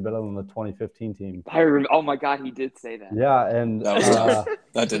team might be better than the 2015 team. Oh my God, he did say that. Yeah, and that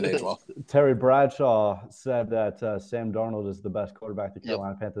didn't age well. Terry Bradshaw said that Sam Darnold is the best quarterback the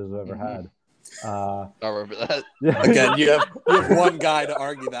Carolina Panthers have ever had. I remember that. Yeah. Again, you have one guy to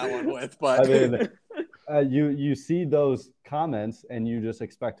argue that one with, but I mean. You see those comments and you just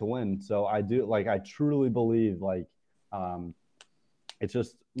expect to win. So I truly believe it's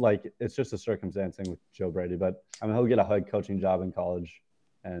just a circumstance thing with Joe Brady. But I mean, he'll get a head coaching job in college,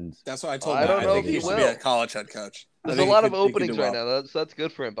 and that's what I told him. I don't know think he should be a college head coach. There's a lot of openings right now. That's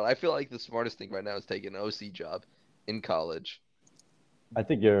good for him. But I feel like the smartest thing right now is taking an OC job in college. I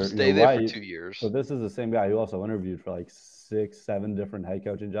think stay there for 2 years. So this is the same guy who also interviewed for like 6-7 different head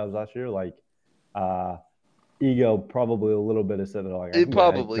coaching jobs last year. Like. Ego probably a little bit instead of like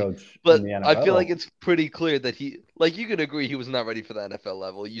but I feel like it's pretty clear that you can agree he was not ready for the NFL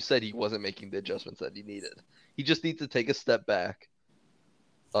level. You said he wasn't making the adjustments that he needed. He just needs to take a step back.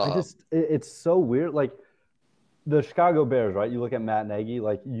 It's so weird. Like the Chicago Bears, right? You look at Matt Nagy,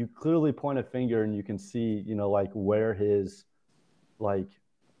 like you clearly point a finger and you can see, like where his like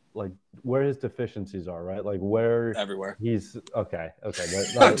where his deficiencies are, right? Like where Everywhere. he's okay. I'm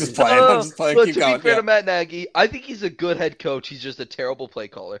just playing. I'm just playing. But Keep to going. be fair Yeah. to Matt Nagy, I think he's a good head coach. He's just a terrible play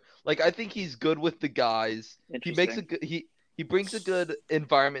caller. Like I think he's good with the guys. He makes a good he brings a good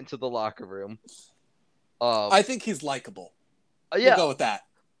environment to the locker room. I think he's likable. Yeah, We'll go with that.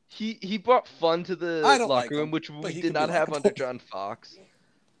 he brought fun to the I don't locker like room, him, which but we he did can be not have likable. under John Fox.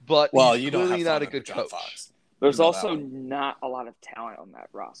 But Well, he's you don't clearly have not a fun good John coach. Fox. There's You know also that not a lot of talent on that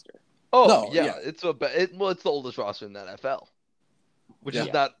roster. Oh No, yeah, yeah. it's it's the oldest roster in the NFL, which is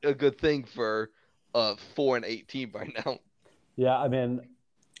Yeah. not a good thing for a 4-8 team right now. Yeah, I mean,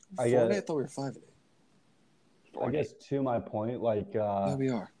 I 4-8. I guess thought we were 5-8. I guess to my point, like Yeah, we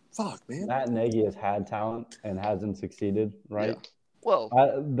are. Fuck, man. Matt Nagy has had talent and hasn't succeeded, right? Yeah. Well,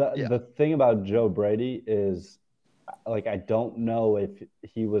 The thing about Joe Brady is, like, I don't know if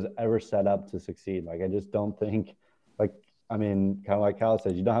he was ever set up to succeed. Like, I just don't think, like, I mean, kind of like Kyle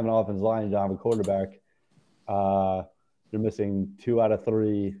says, you don't have an offensive line, you don't have a quarterback. You're missing 2 out of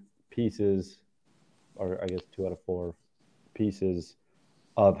 3 pieces, or I guess 2 out of 4 pieces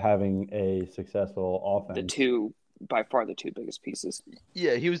of having a successful offense. By far the 2 biggest pieces.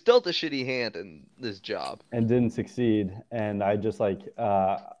 yeah, he was dealt a shitty hand in this job. And didn't succeed. And I just I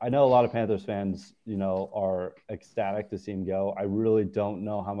know a lot of Panthers fans, are ecstatic to see him go. I really don't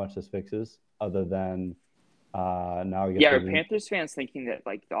know how much this fixes other than now I guess. Yeah, are Panthers fans thinking that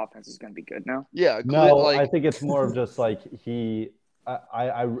like the offense is going to be good now? Yeah, No, I think it's more of just like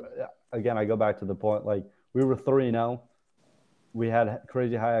I again, I go back to the point, like we were 3-0. We had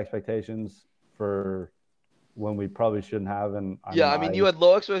crazy high expectations for when we probably shouldn't have. And I mean, you had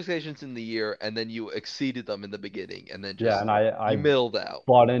low expectations in the year, and then you exceeded them in the beginning, and then just I milled out.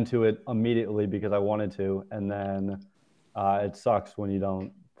 Bought into it immediately because I wanted to, and then it sucks when you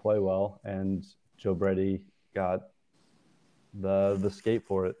don't play well. And Joe Brady got the skate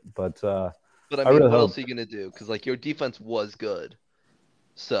for it, but I mean, really what hope. else are you gonna do? Because like your defense was good,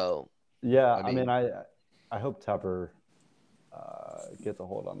 so yeah. I mean, I hope Tepper gets a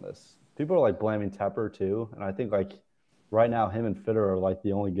hold on this. People are like blaming Tepper too, and I think like right now him and Fitter are like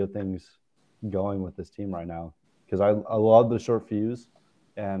the only good things going with this team right now, because I love the short fuse,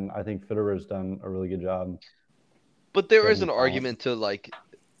 and I think Fitter has done a really good job. But there is an argument to like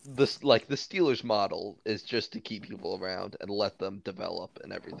the Steelers model is just to keep people around and let them develop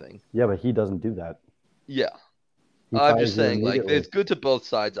and everything. Yeah, but he doesn't do that. Yeah, He I'm fires just you saying like immediately. it's good to both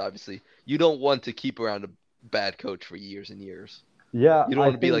sides. Obviously, you don't want to keep around a bad coach for years and years. Yeah, You don't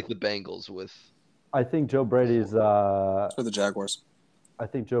want to be like the Bengals with. I think Joe Brady's. For the Jaguars. I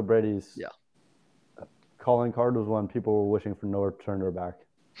think Joe Brady's. Yeah. Calling card was when people were wishing for Noah Turner back.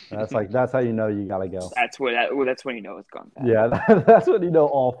 And that's how you know you gotta go. That's when you know it's gone bad. Yeah, that's when you know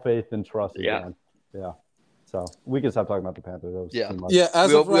all faith and trust is Yeah. gone. Yeah. So we can stop talking about the Panthers. That was Yeah. too much. Yeah,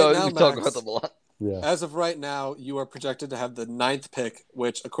 as of right now, we talk Max, about them a lot. Yeah. as of right now, you are projected to have the 9th pick,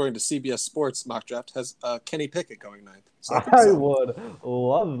 which, according to CBS Sports mock draft, has Kenny Pickett going 9th. So I would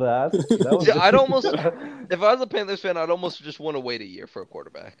love that. That would Yeah, be- I'd almost. If I was a Panthers fan, I'd almost just want to wait a year for a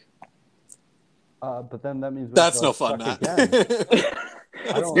quarterback. But then that means we That's have to no fun, suck Matt. again.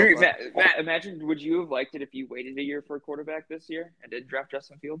 That's no Dude, fun. Matt, imagine, would you have liked it if you waited a year for a quarterback this year and did draft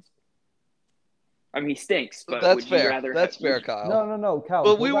Justin Fields? I mean, he stinks, but That's would fair. you rather That's have, fair, would- Kyle. No, Cal.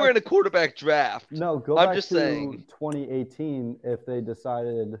 But go we back- were in a quarterback draft. No, go I'm back just to saying. 2018 if they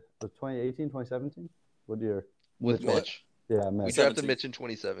decided – was 2018, 2017? What year? With What? Mitch. Yeah, We Mitch. drafted 17. Mitch in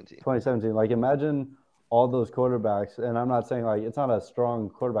 2017. 2017. Like, imagine all those quarterbacks, and I'm not saying, like, it's not a strong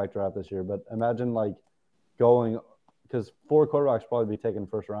quarterback draft this year, but imagine, like, going – because 4 quarterbacks probably be taken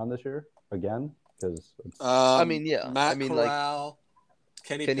first round this year again, because I mean, yeah. Matt I mean, like, Corral,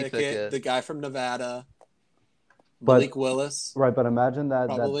 Kenny Kenny Pickett, Pickett. the guy from Nevada, But- Malik Willis. right, but imagine that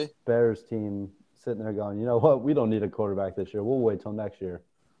Probably. Bears team sitting there going, you know what, we don't need a quarterback this year. We'll wait till next year.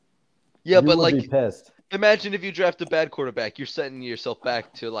 Yeah, You but would be like, pissed. imagine if you draft a bad quarterback, you're setting yourself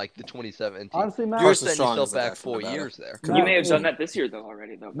back to like the 2017. Honestly, Matt, You're Carson setting Strong yourself is the guy back from 4 Nevada. years there. You may have done that this year, though,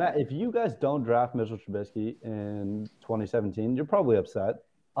 already, though. Matt, if you guys don't draft Mitchell Trubisky in 2017, you're probably upset.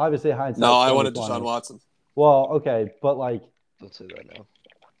 Obviously, hindsight. No, I wanted 2020. Deshaun Watson. Well, okay, but like Don't say that now.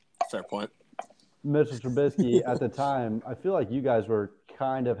 Fair point. Mitchell Trubisky at the time, I feel like you guys were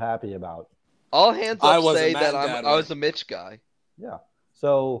kind of happy about. All hands I up wasn't. say Matt that and Dad I were. was a Mitch guy. Yeah.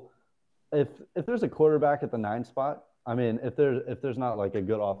 So if there's a quarterback at the 9 spot, I mean, if there's not like a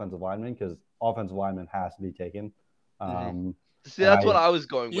good offensive lineman, because offensive lineman has to be taken. See, that's what I was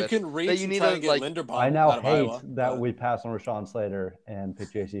going You with. can reach you and need try to, and get like- Linderbaum I now out of hate Iowa, that but- we passed on Rashawn Slater and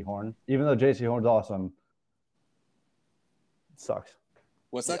picked J.C. Horn. Even though J.C. Horn's awesome, Sucks.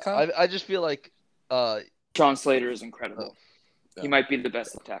 What's that, Yeah, Kyle? I just feel like Sean Slater is incredible. Yeah. He might be the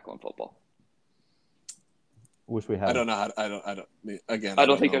best left tackle in football. Wish we had. I don't know how. I don't. Again, I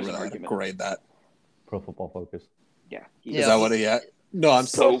don't think know there's an really how to argument. grade that. Pro Football Focus. Yeah. Is that what he had? No, I'm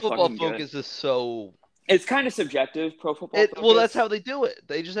So Pro Football fucking good. Focus is so. It's kind of subjective, Pro Football Focus. Well, that's how they do it.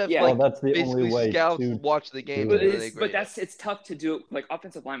 They just have Yeah. Well, like that's the basically only way scouts to watch the game do and it. then they grade it. It's tough to do. Like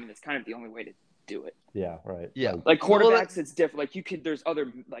offensive lineman, that's kind of the only way to do it. Yeah, right. Yeah. Like Well, quarterbacks, it's different. Like you could. There's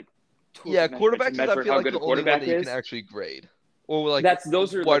other like tools. Yeah, of measurement to quarterbacks is I measure feel how like good the a only one quarterback that you is. can actually grade. Or like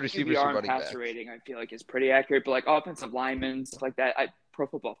Those are wide like receivers QBR and and running passer backs. rating. I feel like is pretty accurate, but like offensive linemen stuff like that, Pro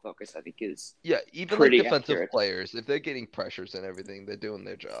Football Focus, I think is Yeah, even pretty like defensive accurate. players, if they're getting pressures and everything, they're doing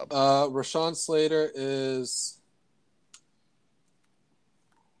their job. Rashawn Slater is.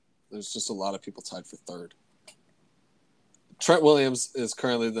 There's just a lot of people tied for third. Trent Williams is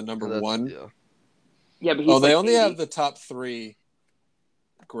currently the number That's- one. Yeah. Yeah, but he's They like only 80. have the top 3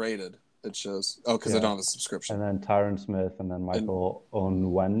 graded. It shows. Oh, because I Yeah. don't have a subscription. And then Tyron Smith, and then Michael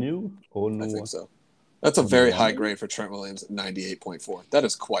Onwenu. I think so. That's a very high grade for Trent Williams at 98.4. That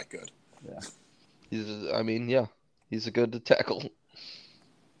is quite good. He's a good tackle.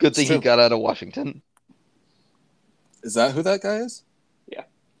 Good thing true. he got out of Washington. Is that who that guy is?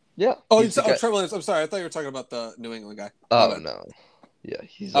 Yeah. Oh, he's the guy- Trent Williams. I'm sorry. I thought you were talking about the New England guy. Oh My bad. no. Yeah,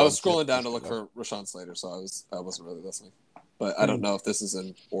 he's. I was on scrolling down to San look Francisco. for Rashawn Slater, so I wasn't really listening. But I don't know if this is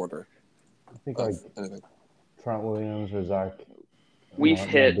in order I think of like anything. Trent Williams or Zach. We've might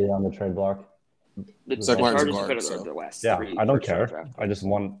hit be on the trade block. the Zach Martin's Chargers guard, better so- than the last Yeah, three. I don't first round care. draft. I just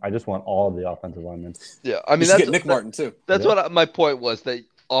want all of the offensive linemen. Yeah, I You mean should that's get Nick Martin too. That's Yeah. what my point was. That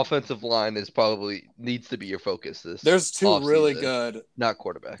offensive line is probably needs to be your focus. There's 2 offseason, really good not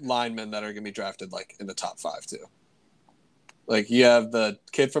quarterback. linemen that are going to be drafted like in the top 5 too. Like you have the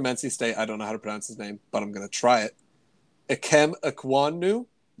kid from NC State. I don't know how to pronounce his name, but I'm going to try it. Ikem Ekwonu.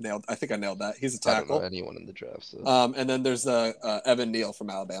 I think I nailed that. He's a I don't know tackle. anyone in the draft. So. And then there's Evan Neal from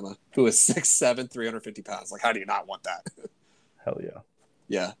Alabama, who is 6'7", 350 pounds. Like, how do you not want that? Hell yeah.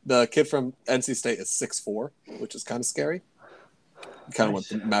 Yeah, the kid from NC State is 6'4", which is kind of scary. You kind of want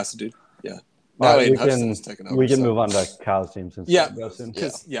the massive dude. Yeah. Now All right, Aiden Hutchinson is taking over. we can so- move on to Kyle's team since Yeah, Scott goes in.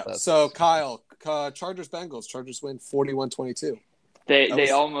 that's- So Kyle, Chargers Bengals. Chargers win 41-22. They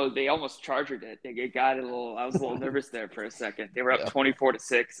almost chargered it. They got it a little. I was a little nervous there for a second. They were up Yeah.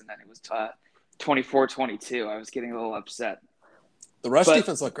 24-6, and then it was 24-22. I was getting a little upset. The rush But-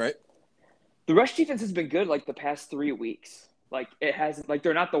 defense looked great. The rush defense has been good like the past 3 weeks. Like it has. Like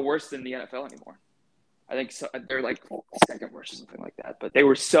they're not the worst in the NFL anymore. I think so. They're like second worst or something like that. But they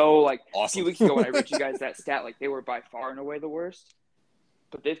were so like a Awesome. few weeks ago when I read you guys that stat, like they were by far and away the worst.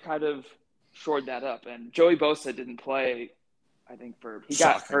 But they've kind of shored that up. And Joey Bosa didn't play. I think he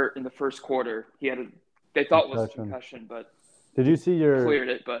got Shocking. hurt in the first quarter. He had they thought was a concussion, but Did you see cleared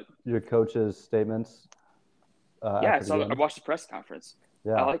it. But your coach's statements? yeah, after the I game? watched the press conference.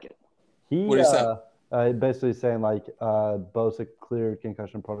 Yeah. I like it. He What did he say? basically saying like Bosa cleared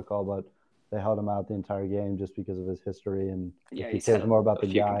concussion protocol, but they held him out the entire game just because of his history and Yeah, he he's cares had more about a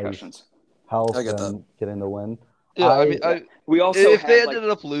the few guy's concussions. health I get than getting the win. Yeah, I mean, We also if they had, ended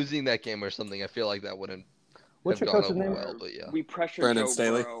up losing that game or something, I feel like that wouldn't What's have your gone coach's over name? well. But yeah, we pressured Brandon Joe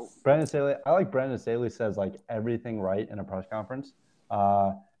Staley. Burrow. Brandon Staley. I like Brandon Staley says like everything right in a press conference.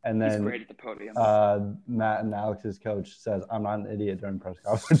 And He's then great at the podium. Matt and Alex's coach says, "I'm not an idiot" during press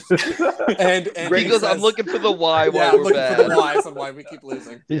conference. And Great. he goes, "I'm says- looking for the why Yeah, why I'm we're looking bad." for the whys on why we keep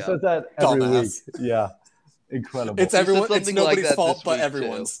losing. He Yeah. says that every Dumbass. week. Yeah, incredible. It's said everyone. It's something like nobody's that fault this but week, too.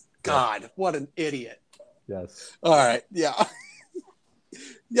 everyone's. God, what an idiot! Yes. All right, yeah,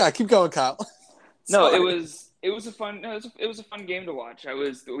 yeah. Keep going, Kyle. No, Sorry. it was a fun. No, it was a fun game to watch.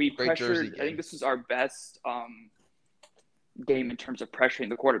 We Great Jersey pressured. I game. think this was our best game in terms of pressuring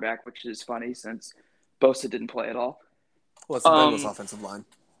the quarterback, which is funny since Bosa didn't play at all. Well, it's the Bengals Um, offensive line,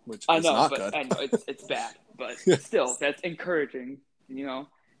 which I is know, not but good. I know it's bad, but Yeah. still, that's encouraging. You know,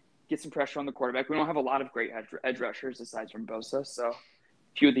 get some pressure on the quarterback. We don't have a lot of great edge rushers aside from Bosa, so a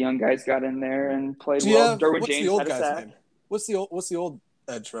few of the young guys got in there and played Do you well. have, Derwin what's James the old had a guy's sack. name? What's the old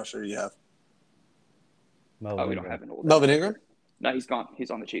edge rusher you have? Oh, we don't have an old Melvin edge Ingram? rusher. No, he's gone. He's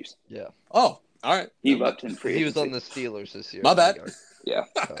on the Chiefs. Yeah, Oh, all right. He left in free he was agency. on the Steelers this year. My bad. Yeah.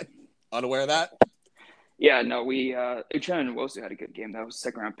 Unaware of that. Yeah, no, Uchenna Nwosu had a good game. That was a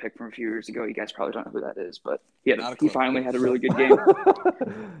second round pick from a few years ago. You guys probably don't know who that is, but Not a clue. he finally had a really good game.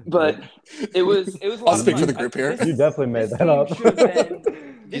 But it was a lot I'll of speak fun. for the group here. You definitely made This that game up. should have been-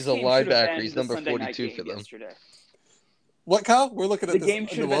 He's this a game should have linebacker. been He's the number Sunday night 42 game for them. yesterday. What, Kyle? We're looking at The this game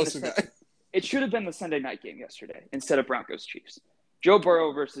should have been Nwosu guy. It should have been the Sunday night game yesterday instead of Broncos Chiefs. Joe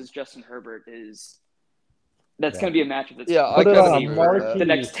Burrow versus Justin Herbert is That's Yeah. going to be a matchup that's Yeah, I Put it kinda on a agree with that. marquee. the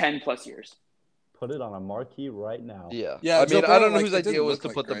next 10 plus years. Put it on a marquee right now. Yeah. Yeah, I Joe mean, I Burrow, don't know like, whose it idea didn't was look to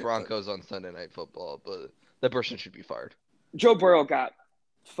like put the great, but- Broncos on Sunday Night Football, but that person should be fired. Joe Burrow got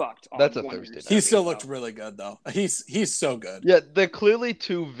fucked. On That's a one of Thursday your night. He Saturdays, still though. looked really good though. He's so good. Yeah, they're clearly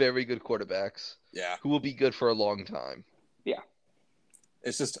two very good quarterbacks Yeah. who will be good for a long time.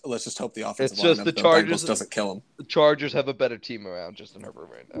 It's just let's just hope the offensive It's line just of the the Chargers- Bengals doesn't kill him. The Chargers have a better team around Justin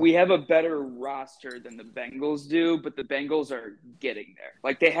Herbert right now. We have a better roster than the Bengals do, but the Bengals are getting there.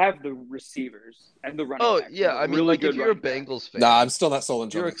 Like, they have the receivers and the running Oh backs. yeah, They have a I mean, really like good if you're a running back. Bengals fan, Nah, I'm still not sold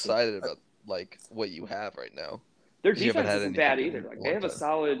on Joe you're Mixon. excited about like what you have right now. Their 'cause you haven't defense had isn't bad anything in either. a Like, long they have a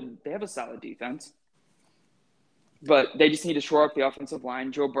time. solid defense, but they just need to shore up the offensive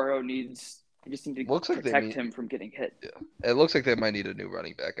line. Joe Burrow they just need to Looks like they protect need- him from getting hit. It looks like they might need a new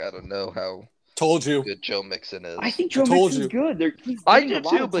running back. I don't know how Told you. good Joe Mixon is. I think Joe told Mixon's you. good. He's I getting do a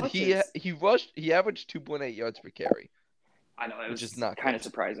lot too, of but touches. he averaged 2.8 yards per carry. I know, it which was is not kind of good.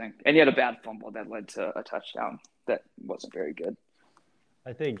 surprising. And he had a bad fumble that led to a touchdown that wasn't very good.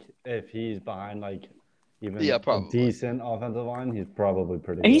 I think if he's behind like even Yeah, a probably. decent offensive line, he's probably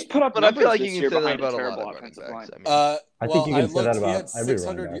pretty And he's good. put up But I numbers feel like this you year can say that behind a about a lot terrible of running offensive backs. line. I mean, I think you I can say that looked, he about had every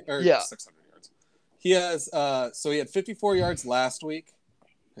 600 running back. or Yeah. 600 yards. He has so he had 54 yards last week.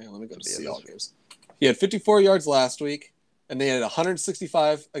 Hang on, let me go to Yeah, see all this games. He had 54 yards last week, and they had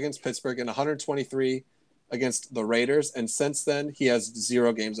 165 against Pittsburgh and 123 against the Raiders. And since then, he has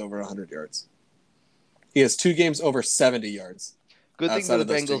 0 games over 100 yards. He has 2 games over 70 yards. good thing outside for the of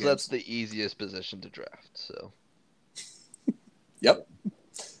those 2 Bengals, that's games. the easiest position to draft. So Yep.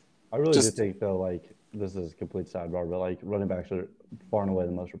 I really Just- do think though, like this is a complete sidebar, but like running backs are far and away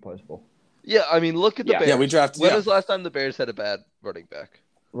the most replaceable. yeah, I mean, look at the Yeah. Bears. Yeah, we drafted When was the last time the Bears had a bad running back?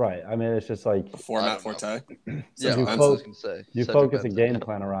 Right. I mean, it's just like Before I Matt don't Forte. Yeah, you I fo- was gonna say you Cedric focus a Benson. game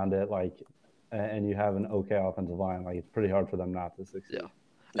plan around it, like, and you have an okay offensive line. Like, it's pretty hard for them not to succeed. Yeah.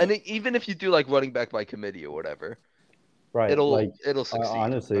 And even if you do like running back by committee or whatever, Right. it'll like succeed.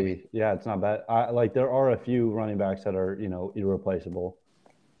 honestly, I mean, yeah, it's not bad. Like there are a few running backs that are irreplaceable,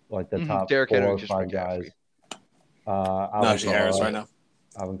 like the Mhm. top Derrick 4 Henry, or Christian 5 guys. Alvin Najee Harris Kamara- right now.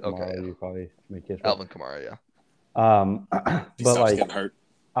 Alvin Okay, Kamara, yeah. you probably make case for. Alvin Kamara, yeah. He But stops like getting hurt.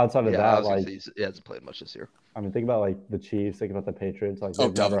 outside of Yeah, I that, was gonna like say he hasn't played much this year. I mean, think about like the Chiefs, think about the Patriots. Like Oh,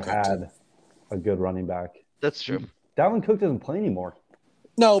 they've never Dalvin Cook, too. had a good running back. That's true. Dalvin Cook doesn't play anymore.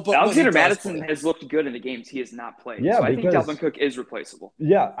 No, but Alexander but he does Madison play. has looked good in the games he has not played. Yeah, so I think because- Dalvin Cook is replaceable.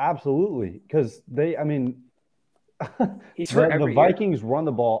 Yeah, absolutely. Because I mean, He's hurt the every year. Vikings run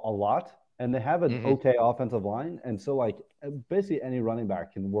the ball a lot, and they have an Mhm. okay offensive line, and so like basically any running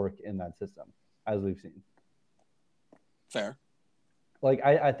back can work in that system, as we've seen. Fair. Like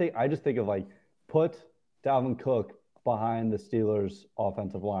I just think of like put Dalvin Cook behind the Steelers'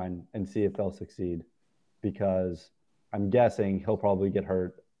 offensive line and see if they'll succeed, because I'm guessing he'll probably get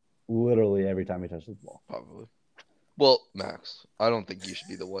hurt literally every time he touches the ball. Probably. Well, Max, I don't think you should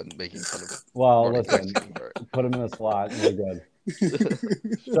be the one making fun of Well, running backs listen, getting hurt. put him in a slot, and we're good.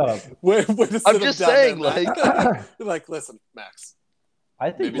 Shut up. Way to sit I'm him just down saying, there, like, Matt. You're like, listen, Max. I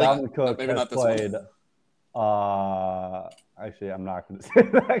think Maybe Dalvin not- Cook maybe has not this one. played. Actually, I'm not going to say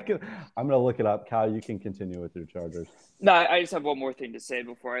that. 'Cause I'm going to look it up. Kyle, you can continue with your Chargers. No, I just have one more thing to say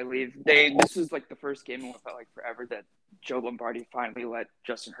before I leave. This was like the first game in what felt like forever that Joe Lombardi finally let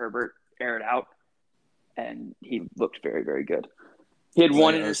Justin Herbert air it out, and he looked very, very good. He had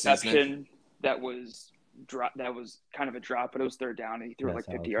one Like interception that was kind of a drop, but it was third down, and he threw it Yes, like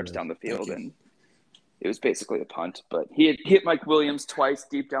 50 Alex, yards it down the field, you. and it was basically a punt. But he had hit Mike Williams twice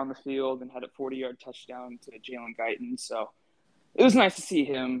deep down the field and had a 40-yard touchdown to Jalen Guyton. So it was nice to see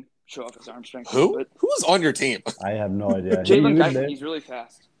him show off his arm strength. a little Who? bit. Who's on your team? I have no idea. Jalen you, Guyton, name, he's really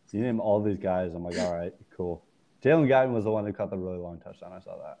fast. you name all these guys. I'm like, all right, cool. Jalen Guyton was the one who caught the really long touchdown. I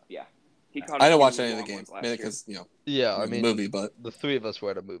saw that. He caught I a didn't few watch any of the long game, ones last mainly year. because Yeah, I the mean, movie, but the three of us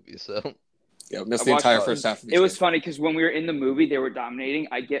were at a movie, so yeah, missed I the watched entire it. first half. Of It was funny because when we were in the movie, they were dominating.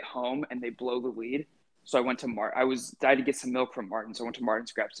 I get home and they blow the lead. So I went to I had to get some milk from Martin. So I went to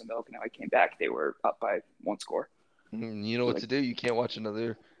Martin's, grabbed some milk, and now I came back. They were up by 1 score. you know what to do. You can't watch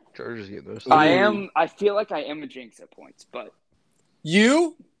another Chargers game. Though, so- I feel like I am a jinx at points, but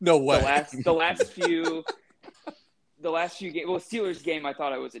You? No the way. last few games, well, Steelers game, I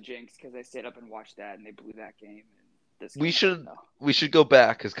thought I was a jinx because I stayed up and watched that, and they blew that game. And this We game, should- no. We should go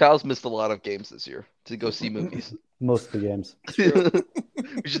back because Kyle's missed a lot of games this year to go see movies. Most of the games.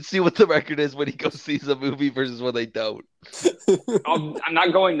 We should see what the record is when he goes sees a movie versus when they don't. I'm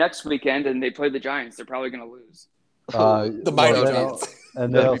not going next weekend, and they play the Giants. They're probably going to lose. The mighty they Giants. don't-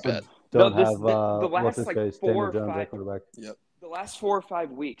 And they That'd be also bad. don't No, this- have the last, what's his like, face, 4 Daniel or Jones 5 at quarterback. The last 4 or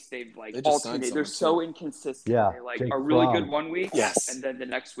 5 weeks, they've like They just signed alternated. They're someone, so too. inconsistent. Yeah, They like Jake are really Fromm. good one week, Yes. and then the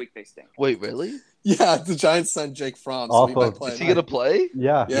next week they stink. Wait, really? Yeah, the Giants signed Jake Fromm, so he Off might of- play. Is he gonna play?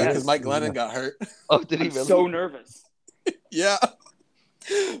 Yeah. Yeah, because Yes. Mike Glennon got hurt. Oh, did he I'm really? so nervous. Yeah.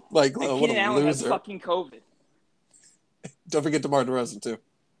 Mike And Glennon, what Keenan a Allen has loser. fucking COVID. Don't forget DeMar DeRozan, too.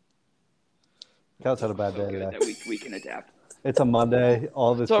 Couch had a bad So day good today. that we can adapt. It's a Monday.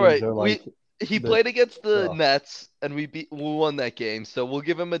 All of his It's all teams right. are like. He the- played against the Oh. Nets, and we won that game, so we'll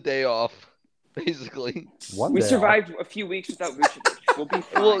give him a day off, basically. One We day off. survived a few weeks without Vucevic. We'll be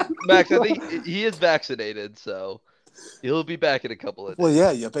fine. Well, Max, I think he is vaccinated, so he'll be back in a couple of days. Well, yeah,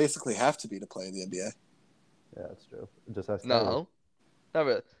 you basically have to be to play in the NBA. Yeah, that's true. It just has to. No, not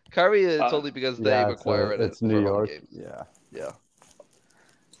really. Kyrie, it's Uh, only because they Yeah, require it. it's for New home York. games. Yeah. Yeah.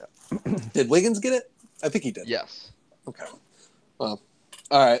 Did Wiggins get it? I think he did. Yes. Okay. Well,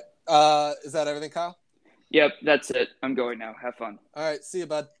 all right. Is that everything, Kyle? Yep, that's it. I'm going now. Have fun. All right. See you,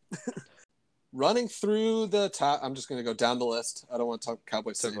 bud. Running through the top, I'm just going to go down the list. I don't want to talk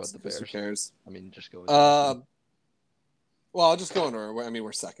Cowboys. Talk Saints, about the because who Bears. cares? I mean, just go. Well, I'll just go in order. I mean,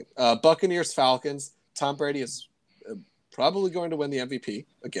 we're second. Buccaneers, Falcons. Tom Brady is probably going to win the MVP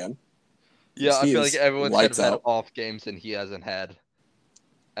again. Yeah, I He feel is like everyone's lights had out. off games, and he hasn't had.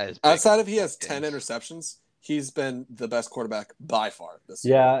 As big Outside of he has games. 10 interceptions, he's been the best quarterback by far this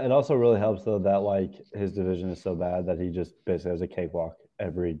year. Yeah, it also really helps though that like his division is so bad that he just basically has a cakewalk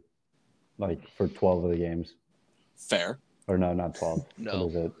every, like for 12 of the games. Fair. Or no, not 12. No, What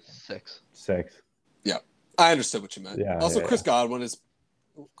is it? 6. 6. I understood what you meant. Yeah, Also, yeah, Chris Godwin is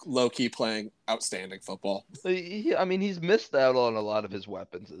low-key playing outstanding football. I mean, he's missed out on a lot of his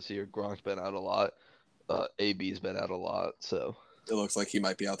weapons this year. Gronk's been out a lot. AB's been out a lot. So It looks like he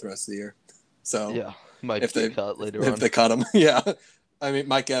might be out the rest of the year. So yeah, might if be they- cut later if on. they cut him, yeah. I mean,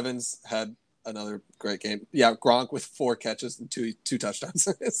 Mike Evans had another great game. Yeah, Gronk with 4 catches and two touchdowns.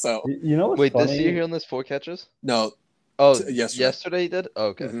 So You know what's Wait, funny? this year he only has 4 catches? no, Oh, yesterday. yesterday he did. Oh,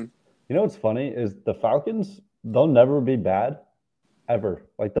 okay. Mhm. You know what's funny is the Falcons, they'll never be bad, ever.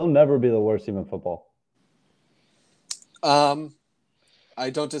 Like they'll never be the worst team in football. I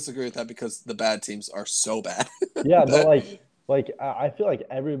don't disagree with that because the bad teams are so bad. Yeah, but like I feel like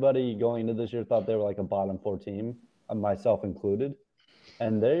everybody going into this year thought they were like a bottom 4 team, myself included,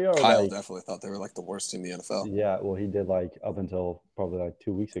 and they are Kyle like definitely thought they were like the worst team in the NFL. yeah. Well, he did like up until probably like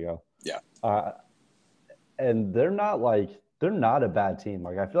 2 weeks ago. Yeah. And they're not a bad team.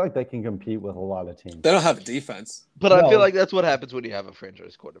 Like I feel like they can compete with a lot of teams. They don't have a defense. But I No. feel like that's what happens when you have a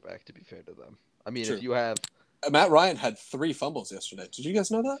franchise quarterback, to be fair to them. I mean, True. if you have. Matt Ryan had 3 fumbles yesterday. Did you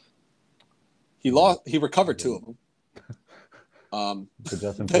guys know that? He recovered 2 of them. The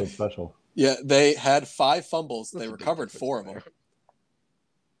Justin Fields special. Yeah, they had 5 fumbles. That's They a big recovered difference 4 of there. them.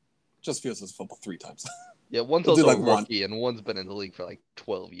 Just Fields has fumbled 3 times Yeah, one's We'll do also like a one. rookie, and one's been in the league for like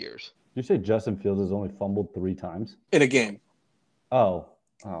 12 years. Did you say Justin Fields has only fumbled 3 times? in a game. Oh.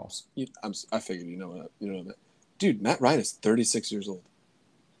 I figured you know that. Dude, Matt Ryan is 36 years old.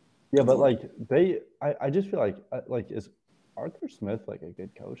 Yeah, but like I just feel like is Arthur Smith like a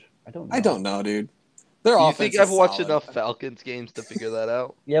good coach? I don't know. I don't know, dude. Their Do you offense think is I've watched solid. enough Falcons games to figure that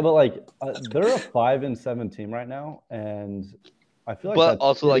out? Yeah, but like they're a 5-7 team right now, and I feel like But that's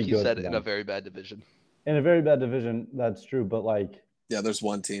also, like pretty you good said, for in a them. very bad division. In a very bad division, that's true. But like Yeah, there's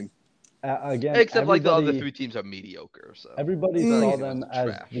one team. again, Except like the other everybody- 3 teams are mediocre. So Everybody Mm. saw Yeah, them they're as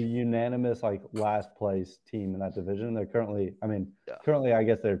trash. the unanimous like last place team in that division. They're currently, Yeah. currently I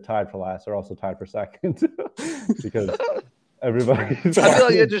guess they're tied for last. They're also tied for second because everybody. I I feel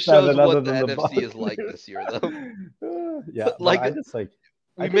like it just shows 7 other what the than NFC is like Buccaneers. this year, though. Yeah, Like, like I just like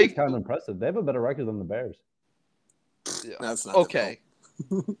We I think make it's kind of impressive. They have a better record than the Bears. yeah. That's not Okay.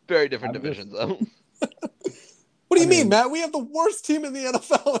 Very different I'm just- divisions, though. What do you I mean, mean- Matt? We have the worst team in the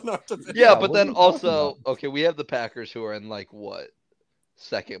NFL in our division. Yeah, Yeah, but what then are you talking also, about? okay, we have the Packers who are in like what,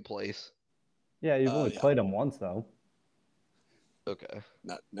 2nd place. Yeah, you've only Yeah. played them once though. Okay,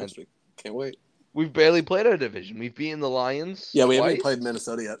 Not next week. Can't wait. we've barely played our division. We've beaten the Lions. Yeah, we haven't twice, played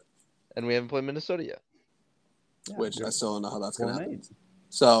Minnesota yet, and we haven't played Minnesota yet. Yeah, which I you're still don't know how that's going to happen. 4-8.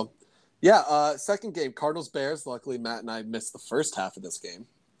 So, yeah, second game, Cardinals-Bears. Luckily, Matt and I missed the first half of this game,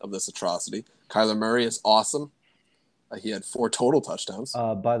 of this atrocity. Kyler Murray is awesome. He had 4 total touchdowns.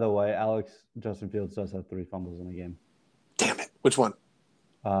 By the way, Alex, Justin Fields does have 3 fumbles in a game. Damn it. Which one?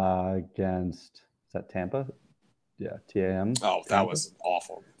 Against is that Tampa? Yeah, TAM. Oh, that Tampa? was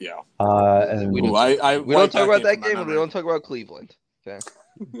awful. Yeah. And We Ooh, don't- I We don't wiped talk about that from my game, and we memory. don't talk about Cleveland. Okay.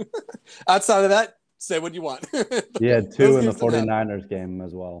 Outside of that, say what you want. he had 2 Those in the games didn't happen. 49ers game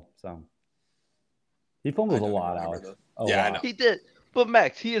as well. So he fumbles I a don't lot, remember Alex. that. A Yeah, I lot. know. He did, but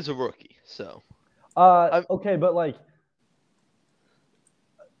Max, he is a rookie, so Okay, but like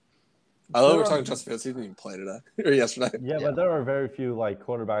I thought we were There talking are- Justin Fields. He didn't even play today or yesterday. Yeah, Yeah. but there are very few like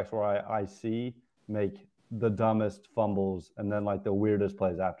quarterbacks where I see make the dumbest fumbles and then like the weirdest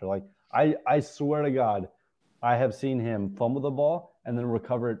plays after. Like I swear to God, I have seen him fumble the ball and then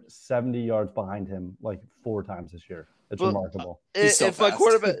recover it 70 yards behind him like 4 times this year. It's But- remarkable. He's so If my fast.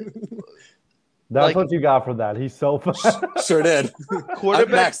 quarterback That's like- what you got for that. He's so fast. Sure did.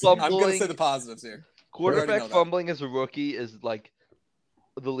 quarterback Max, I'm fumbling, going to say the positives here. We already know quarterback that. fumbling as a rookie is like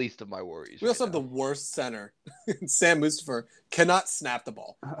the least of my worries. We also have right the now. worst center. Sam Mustapher cannot snap the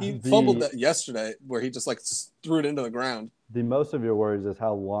ball. He The- fumbled that yesterday where he just threw it into the ground. The most of your worries is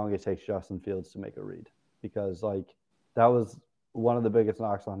how long it takes Justin Fields to make a read, because like that was one of the biggest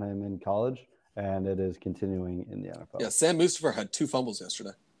knocks on him in college, and it is continuing in the NFL. Yeah, Sam Mustapher had 2 fumbles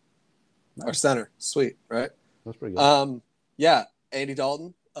yesterday. Nice. Our center. Sweet, right? That's pretty good. Yeah, Andy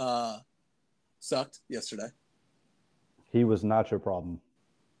Dalton sucked yesterday. He was not your problem.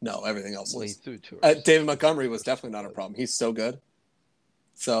 No, everything else Well, he was. threw to David Montgomery was definitely not a problem. He's so good.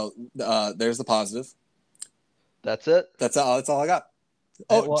 So there's the positive. That's it. That's all I got.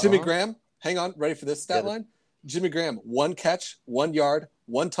 Oh, well, Jimmy Graham. Hang on. Ready for this stat Yeah. line? Jimmy Graham, 1 catch, 1 yard,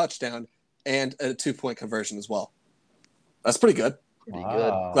 1 touchdown, and a 2-point conversion as well. That's pretty good. Pretty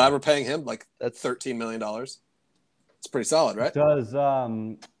Wow. Glad we're paying him like That's- $13 million. It's pretty solid, right? Does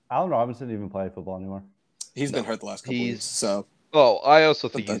Allen Robinson even play football anymore? He's been No, hurt the last couple he's- weeks. So, good. Oh, I also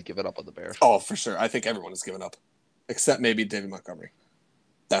think But he's given up on the Bears. oh, for sure. I think everyone has given up, except maybe David Montgomery.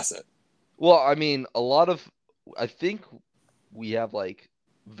 That's it. Well, I mean, I think we have like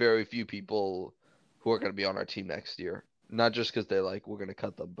very few people who are going to be on our team next year. Not just because they're like, we're going to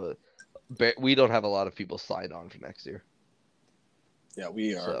cut them, but we don't have a lot of people signed on for next year. Yeah,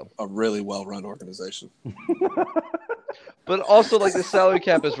 we are So. a really well-run organization. But also, like, the salary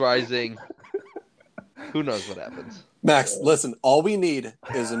cap is rising. Who knows what happens? Max, listen, all we need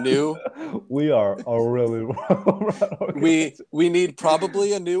is a new We are a really we need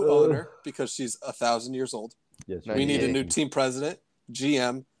probably a new owner because she's 1,000 years old. Yes, We need a 98. new team president,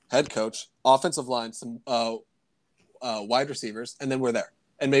 GM, head coach, offensive line, some wide receivers, and then we're there.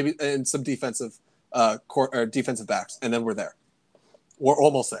 And maybe some defensive defensive backs, and then we're there. We're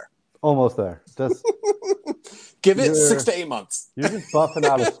almost there. almost there. Just Give it You're- 6 to 8 months. you're just buffing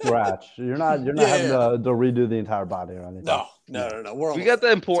out a scratch. You're not Yeah, having to redo the entire body or anything. No. We're We almost got the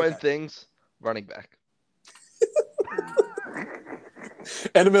there. important It's okay. things running back.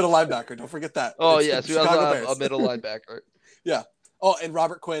 And a middle linebacker. Don't forget that. Oh, It's yes. the We also Chicago have Bears. a middle linebacker. Oh, and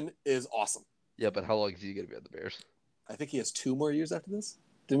Robert Quinn is awesome. Yeah, but how long is he going to be on the Bears? I think he has 2 more years after this.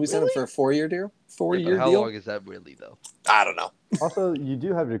 Didn't we sign him for a 4-year deal? Yeah, but 4-year how deal? long is that really, though? I don't know. Also, you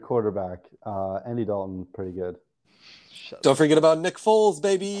do have your quarterback, Andy Dalton, pretty good. Shut Don't up. forget about Nick Foles,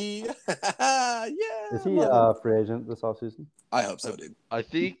 baby. Yeah. Is he love a free agent this offseason? him. I hope so, dude. I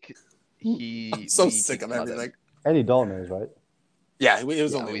think he. I'm so we sick of can cut him. everything. Andy Dalton is, right? Yeah, it was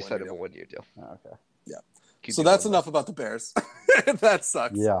Yeah, only we a 1-year signed him a deal. 1-year deal. Oh, okay. Keep So it that's going. enough about the Bears. That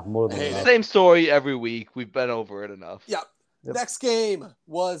sucks. Yeah, more than I hate enough. it. Same story every week. We've been over it enough. Yeah. Yep. Next game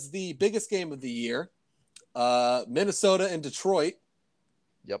was the biggest game of the year. Minnesota and Detroit.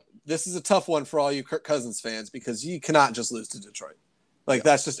 Yep. This is a tough one for all you Kirk Cousins fans because you cannot just lose to Detroit. Like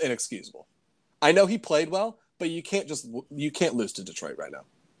that's just inexcusable. I know he played well, but you can't lose to Detroit right now.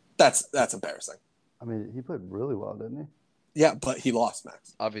 That's embarrassing. I mean, he played really well, didn't he? Yeah, but he lost,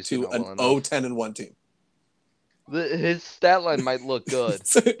 Max, Obviously, to not an well enough. 0-10-1 team. His stat line might look good,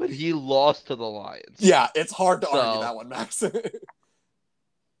 but he lost to the Lions. Yeah, it's hard to So- argue that one, Max.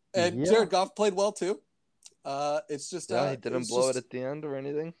 And Yeah. Jared Goff played well too. It's just Yeah, he didn't blow it at the end or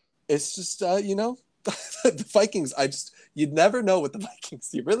anything. It's just the Vikings. You'd never know with the Vikings.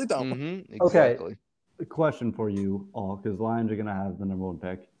 You really don't. Mm-hmm. Okay. Exactly. A question for you all, because Lions are going to have the number 1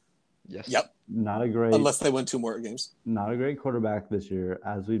 pick. Yes. Yep. Not a great, Unless they win 2 more games. not a great quarterback this year,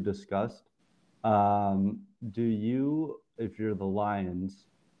 as we've discussed. Do you, if you're the Lions,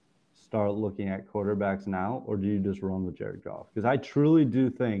 start looking at quarterbacks now, or do you just run with Jared Goff? Because I truly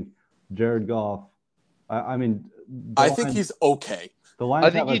do think Jared Goff. I mean, the I think Lions- he's okay. the Lions. I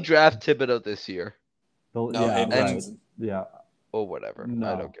think have you draft Thibodeau this year the, No, yeah, Aiden right. Hutchinson. Yeah, or whatever.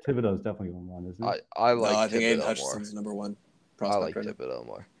 no, I don't care. Thibodeau's definitely going to run, isn't he? I like No, I think Aiden Thibodeau more. Hutchinson's number 1 I prospect like right now. Thibodeau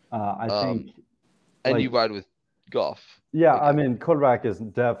more. I um, think. And Like- you ride with Goff. Yeah, I again. mean, quarterback is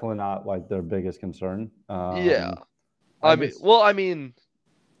definitely not like their biggest concern. Yeah. I I mean, just- well, I mean,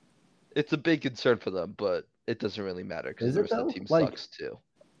 it's a big concern for them, but it doesn't really matter because Is the it rest of the though? team Like- sucks too.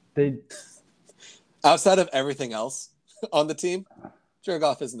 They Outside of everything else on the team, Jared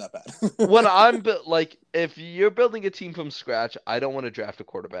Goff isn't that bad. When I'm like, if you're building a team from scratch, I don't want to draft a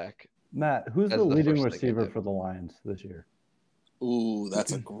quarterback. Matt, who's That's the the leading first thing I receiver do. for the Lions this year? Ooh,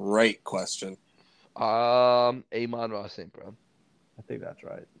 that's a great question. Amon-Ra St. Brown. I think that's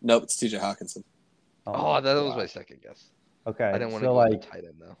right. Nope, it's TJ Hawkinson. Oh, that was my gosh. second guess. Okay, I didn't want to so go like with the tight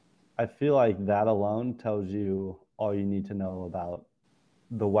end though. I feel like that alone tells you all you need to know about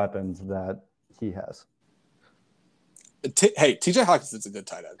the weapons that he has. Hey, TJ Hawkinson's a good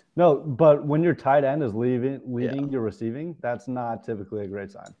tight end. No, but when your tight end is leading your receiving, that's not typically a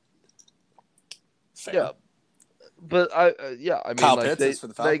great sign. Fair. Yeah. But I mean, Kyle like Pitts is for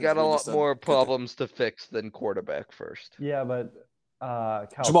the they Falcons. got a We lot just said more Pickett. problems to fix than quarterback first. Yeah, but Kyle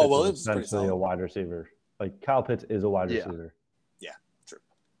Jamal Pitts Williams is is pretty essentially a solid. wide receiver. Like Kyle Pitts is a wide Yeah. receiver.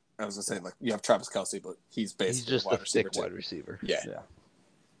 I was gonna say, like, you have Travis Kelce, but he's basically He's just a wide a receiver thick too. wide receiver. Yeah. Yeah.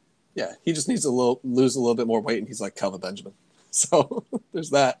 Yeah, he just needs to lose a little bit more weight, and he's like Kelvin Benjamin. So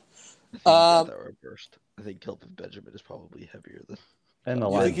there's that. I think you got that reversed. I think Kelvin Benjamin is probably heavier than. And the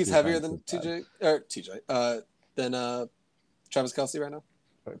You Lions think he's heavier than defense is bad. than Travis Kelce right now?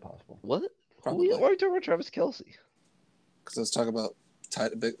 Very possible. What? Probably. Why are you talking about Travis Kelce? Because I was talking about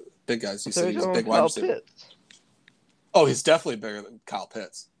big guys. You I thought said you he was a were big talking wide Kyle receiver. Pitts. Oh, he's definitely bigger than Kyle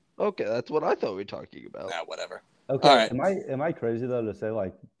Pitts. Okay, that's what I thought we were talking about. Nah, whatever. Okay. All right. Am I crazy though to say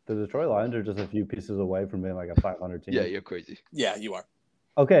like the Detroit Lions are just a few pieces away from being like a 500 team? Yeah, you're crazy. Yeah, you are.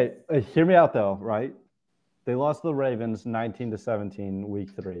 Okay, hear me out though, right? They lost to the Ravens 19-17 week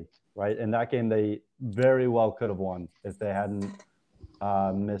 3, right? In that game, they very well could have won if they hadn't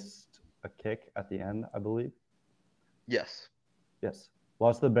missed a kick at the end, I believe. Yes. Yes.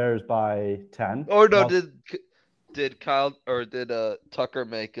 Lost the Bears by 10. Or no, Lost- did Kyle or did Tucker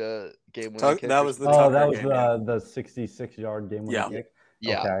make a game winning kick? That was the Oh, Tucker that was game, yeah. the 66-yard game winning Yeah. kick.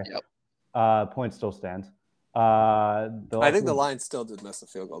 Yeah. Okay. Yep. Point still stands. I think the Lions still did miss a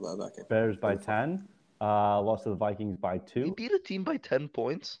field goal though that game. Bears by 10. Lost to the Vikings by We 2. beat a team by 10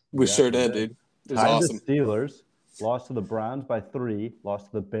 points. We Yeah, sure we did, did. dude. It was Tied awesome. the Steelers. Lost to the Browns by 3. Lost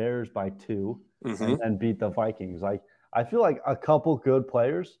to the Bears by 2. Mhm. And then beat the Vikings. Like I feel like a couple good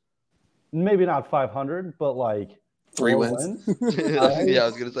players, maybe not 500, but like 3 4 wins. Yeah, I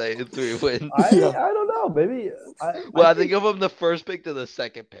was gonna say 3 wins. I Yeah. don't know. Maybe. Well, I think of them the first pick to the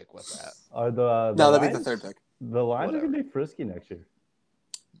second pick with that. Are the No, that'd be Lions, the third pick. The Lions are Whatever. gonna be frisky next year.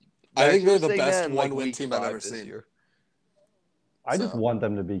 I think Max, they're you the were saying best that in, like, one-win week team I've 5 ever this seen. year. I just So- want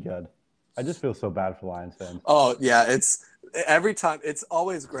them to be good. I just feel so bad for Lions fans. Oh yeah, it's every time. It's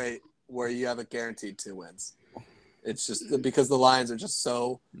always great where you have a guaranteed 2 wins. It's just because the Lions are just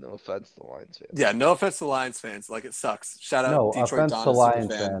so. No offense to Lions fans. Yeah, no offense to Lions fans. Like it sucks. Shout out No Detroit offense Don, to a super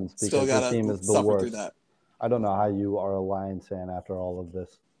Lions fan. fans because Still their gotta team is the suffer through worst. that. I don't know how you are a Lions fan after all of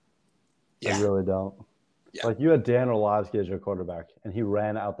this. Yeah. I really don't. Yeah. Like you had Dan Orlovsky as your quarterback, and he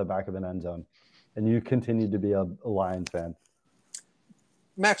ran out the back of an end zone, and you continued to be a Lions fan.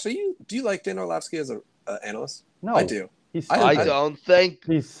 Max, do you like Dan Orlovsky as an analyst? No, I do. He's I so I bad. don't think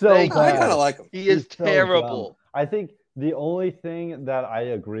He's so Thank bad. I kind of like him. he is He's so terrible. dumb. I think the only thing that I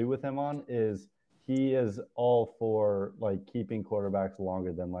agree with him on is he is all for like keeping quarterbacks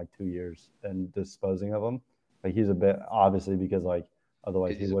longer than like 2 years and disposing of them. Like he's a bit obviously because like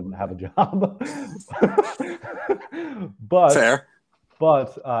otherwise he He's a wouldn't have a job. but Fair.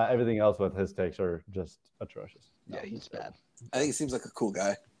 but everything else with his takes are just atrocious. Yeah, he's bad. I think he seems like a cool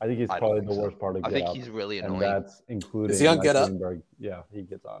guy. I think he's I don't probably think the so. worst part of I Get think Up, he's really and annoying. that's including Is he on Mike Get Up? Greenberg. Yeah, he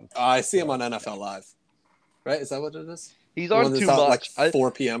gets on. I see him on NFL Live. Right? Is that what it is? He's The one on that's too out, much. like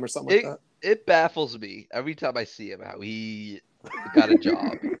 4 p.m. or something like that. It baffles me every time I see him how he got a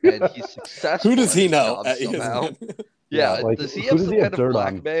job and he's successful. Who does at he his know job at somehow. ESPN? Yeah, like, does he who have does some he have kind of dirt on?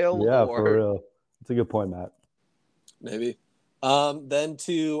 blackmail? Yeah, or... for real. It's a good point, Matt. Maybe. Then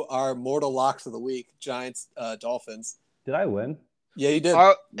to our mortal locks of the week, Giants, Dolphins. Did I win? Yeah, you did. Hands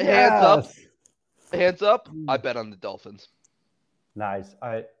up. Yes! Hands up. I bet on the Dolphins. Nice.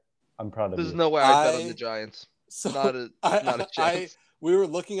 I'm proud of There's you. no way I bet on I- the Giants. So Not a chance. we were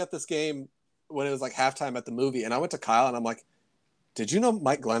looking at this game when it was like halftime at the movie, and I went to Kyle and I'm like, "Did you know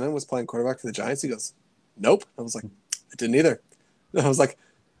Mike Glennon was playing quarterback for the Giants?" He goes, "Nope." I was like, "I didn't either." And I was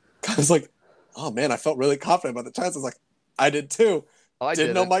like, "Oh man, I felt really confident about the Giants." I was like, "I did too." I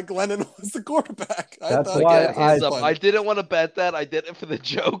Didn't know Mike Glennon was the quarterback. That's thought why he Hands was up. playing. I didn't want to bet that. I did it for the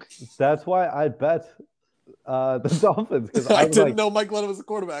joke. That's why I bet the Dolphins because I I'm didn't like, know Mike Glennon was the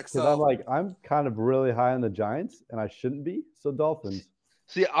quarterback. because So I'm like, I'm kind of really high on the Giants, and I shouldn't be. So Dolphins.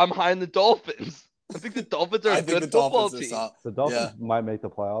 See, I'm high on the Dolphins. I think the Dolphins are I a think good the football Dolphins are team. solid. The Dolphins might make the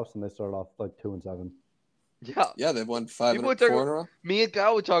playoffs, and they start off like 2-7. Yeah. Yeah, they've won 5 People and are 4 talking- in a row. Me and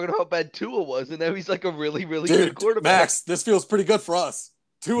Kyle were talking about how bad Tua was, and now he's like a really, really good Dude, quarterback. Max, this feels pretty good for us.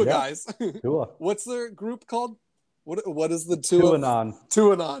 Tua Yeah. guys. Tua. What's their group called? What is the Tua? Tuanon.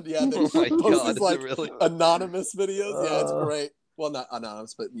 Tuanon. Yeah, they Oh my post God, these, is like it really? anonymous videos. Yeah, it's great. Well, not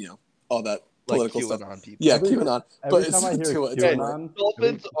anonymous, but all that Like political stuff. QAnon people. Yeah, Every- QAnon. Every But time I hear Tua, it's Yeah, great. QAnon,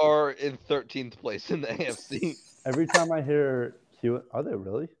 Dolphins are in 13th place in the AFC. every time I hear Q, are they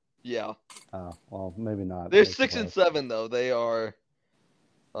really? Yeah, Oh, well, maybe not. they're That's 6 and okay. 7 though. They are.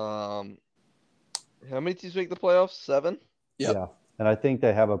 How many teams make the playoffs? 7. Yep. Yeah, and I think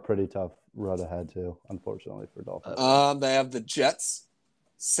they have a pretty tough road ahead too. Unfortunately for Dolphins. They have the Jets,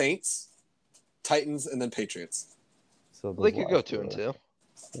 Saints, Titans, and then Patriots. So Well, they those could go last 2 and two.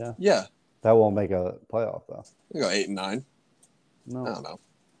 2. Yeah, That won't make a playoff though. they go 8 and 9. No. I don't know.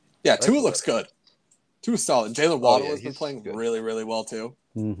 Yeah, That's Tua what looks that good. Tua's solid. Jalen Waddle has been he's playing good. really, really well too.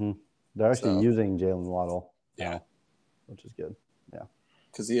 Mm-hmm. They're actually So- using Jalen Waddle. Yeah. now, which is good.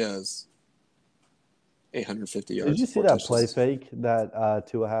 Because he has 850 yards. Did you see 4 that play touchdowns. fake that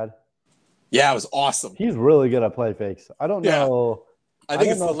Tua had? Yeah, it was awesome. He's really good at play fakes. I don't Yeah. know. I think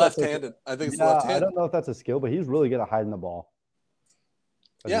don't it's know the if that's a- left-handed. I think it's Yeah, I left-handed. don't know if that's a skill, but he's really good at hiding the ball.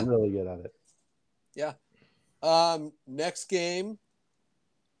 Like, Yeah. really good at it. Next game,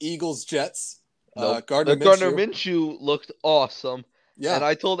 Eagles Jets. Nope. Gardner Gardner Minshew. Minshew looked awesome. Yeah, And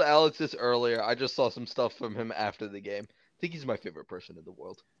I told Alex this earlier. I just saw some stuff from him after the game. I think he's my favorite person in the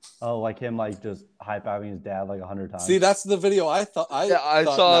world. Oh, like him, like just hype outing his dad like 100 times. see, that's the video I thought I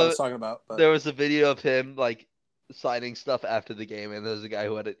thought saw- Matt was talking about. But There was a video of him like signing stuff after the game, and there was a guy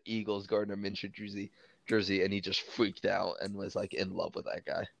who had an Eagles Gardner Minshew jersey, and he just freaked out and was like in love with that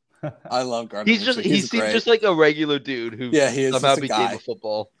guy. I love Gardner. He's just Minshew. he seems great. just like a regular dude who Yeah, he is somehow just a became guy. a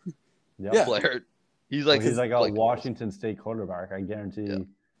football Yep. Yeah. player. He's Well, like he's like a like, Washington State quarterback. I guarantee. Yeah.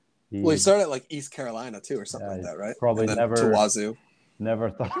 Well, he started at like East Carolina too, or something Yeah, like that, right? probably And then never- to Wazoo. Never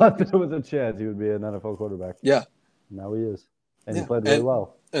thought there was a chance he would be an NFL quarterback. Yeah, Now he is, and Yeah. he played really And-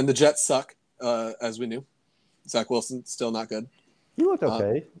 well. and the Jets suck, as we knew. Zach Wilson still not good. He looked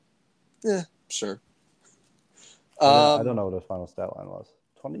okay. Sure. I don't know what his final stat line was.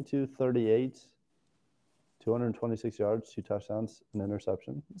 22-38, 226 yards, 2 touchdowns, an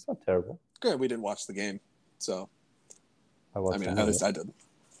interception. It's not terrible. Good. We didn't watch the game, so I watched I mean, some at of least it. I did.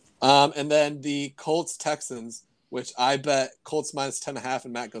 And then the Colts Texans, which I bet Colts minus 10.5,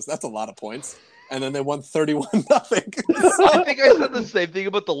 and Matt goes, "That's a lot of points." And then they won 31-0. I think I said the same thing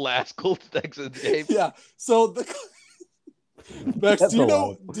about the last Colts Texans game. Yeah. So the Max, That's do you a know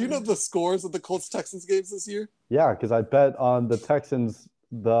lot. do you know the scores of the Colts Texans games this year? Yeah, because I bet on the Texans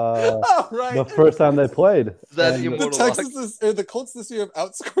the Oh, right. the first time they played. Is that And- the the immortal Texans the Colts this year have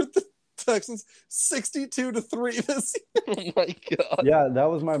outscored the Texans 62-3 this year. Oh my god. Yeah, that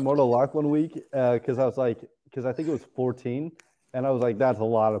was my mortal lock one week because I think it was 14, and I was like, that's a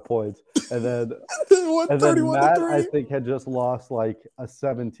lot of points. And then They won and then 31 Matt, to 3. I think, had just lost like a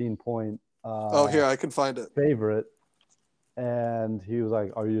 17-point Oh, here I can find it. favorite, and he was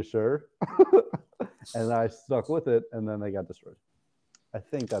like, "Are you sure?" And I stuck with it, and then they got destroyed. I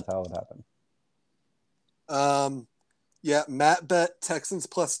think that's how it happened. Yeah, Matt bet Texans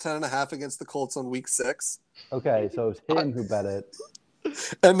plus 10.5 against the Colts on week 6. Okay, so it was him who bet it.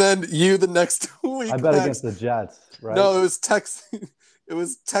 And then you the next week. I bet Max- against the Jets, right? No, it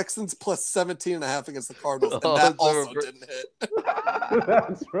was Texans plus 17.5 against the Cardinals, and Oh, that that's also over. didn't hit.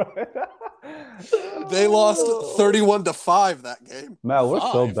 That's right. They lost 31-5 that game. Matt, we're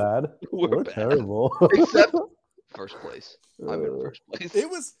so 5. bad. We're We're bad. terrible. Except first place. I'm in first place. It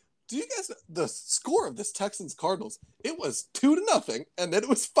was. Do you guys the score of this Texans Cardinals? It was 2-0, and then it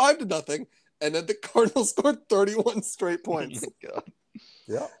was 5-0, and then the Cardinals scored 31 straight Oh points. my god.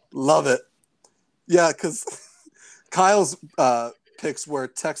 Yeah. Love it. Yeah, because Kyle's picks were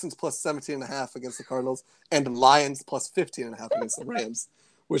Texans plus 17.5 against the Cardinals and Lions plus 15.5 against the Rams,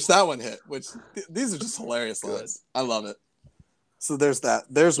 which that one hit. Which these are just hilarious Good. lines. I love it. So there's that.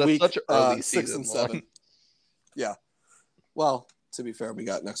 There's That's week such an early 6 season and 7. one. Yeah. Well, to be fair, we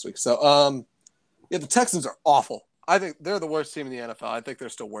got next week. So yeah, the Texans are awful. I think they're the worst team in the NFL. I think they're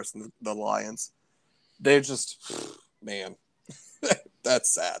still worse than the Lions. They're just man.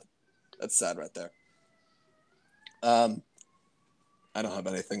 That's sad. That's sad right there. I don't have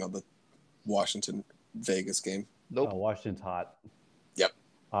anything on the Washington Vegas game. Nope. Washington's hot. Yep.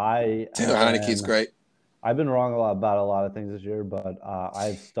 I Taylor Heineke's great. I've been wrong about a lot of things this year, but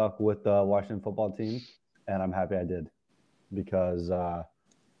I've stuck with the Washington football team, and I'm happy I did because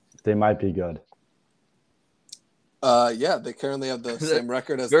they might be good. Yeah, they currently have the same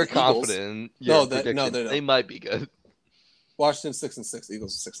record as Very the Eagles. confident. in No, your they prediction. don't. They might be good. Washington 6-6,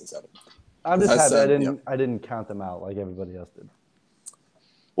 Eagles 6-7. I'm just I happy said, I didn't count them out like everybody else did.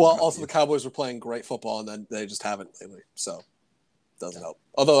 Well, also the Cowboys were playing great football, and then they just haven't lately, so doesn't help.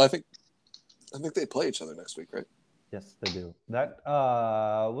 Although I think they play each other next week, right? Yes, they do. That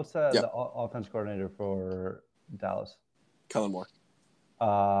what's that? Yeah. The offense coordinator for Dallas? Kellen Moore?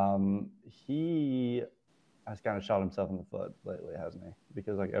 He has kind of shot himself in the foot lately, hasn't he?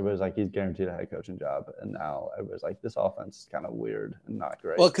 Because like everybody's like he's guaranteed a head coaching job, and now everybody's like this offense is kind of weird and not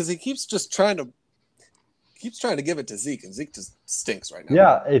great. Well, because he keeps trying to give it to Zeke, and Zeke just stinks right now.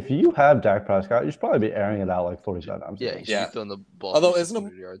 Yeah, if you have Dak Prescott, you should probably be airing it out like 45 times. Yeah, he should be throwing the ball. Although isn't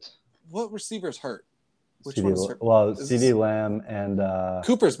 100 yards. What receiver's hurt? Which CD, one is hurt? well, CD Lamb and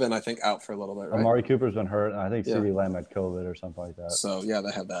Cooper's been, I think, out for a little bit, right? Amari Cooper's been hurt, and I think Yeah. CD Lamb had COVID or something like that. So yeah,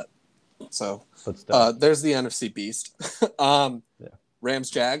 they have that. So But still, there's the NFC beast. Yeah. Rams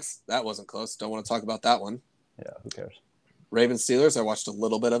Jags, that wasn't close. Don't want to talk about that one. yeah, who cares? Ravens Steelers, I watched a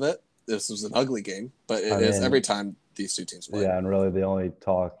little bit of it. This was an ugly game, but it is every time these two teams play. Yeah, and really the only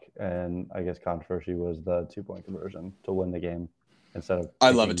talk and I guess controversy was the 2-point conversion to win the game instead of. I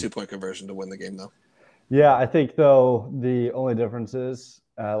love a 2-point conversion to win the game, though. Yeah, I think though the only difference is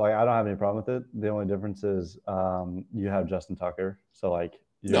like I don't have any problem with it. The only difference is you have Justin Tucker, so like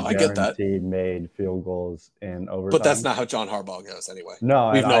you're I get that. guaranteed made field goals in overtime. But that's not how John Harbaugh goes anyway.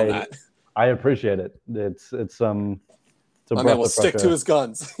 No, We've and known that. I appreciate it. It's a My man will stick to his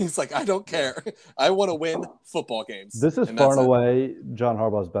guns. He's like, I don't care. I want to win football games. This is far and away John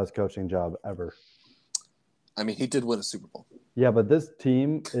Harbaugh's best coaching job ever. I mean, he did win a Super Bowl. Yeah, but this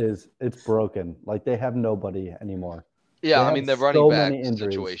team it's broken. Like they have nobody anymore. Yeah, They I mean, the have running so back many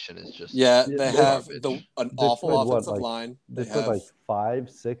injuries. situation is just They have garbage. an They awful played offensive like- line. They They put have like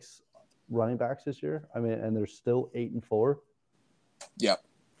 5-6 running backs this year. I mean, and they're still 8-4. yeah.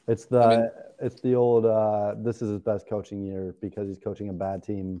 It's the old this is his best coaching year because he's coaching a bad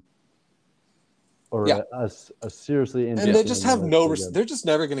team or Yeah. a seriously injured And they team just have that's no. pretty good. They're just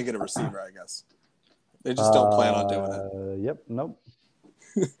never going to get a receiver, I guess. They just don't plan on doing it Yep. Nope.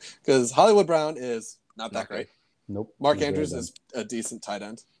 because Hollywood Brown is not that Not great. Nope. Mark He's Andrews really is a decent tight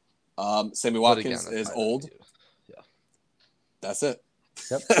end. Sammy But Watkins again, is I old. do. That's it.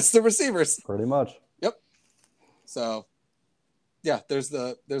 Yep. That's the receivers. bad. Pretty much. So, yeah, there's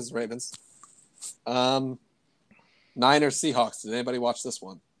the Ravens. Niners Seahawks. Did anybody watch this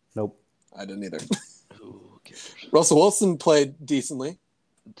one? Nope. I didn't either. Who cares? Russell Wilson played decently.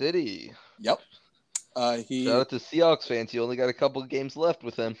 Did he? Yep. He Shout out to Seahawks fans. You only got a couple of games left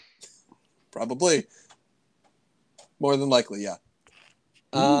with him. probably more than likely, yeah.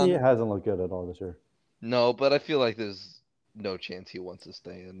 He hasn't looked good at all this year. No, but I feel like there's no chance he wants to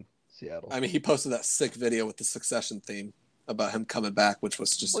stay in Seattle. I mean, he posted that sick video with the Succession theme about him coming back, which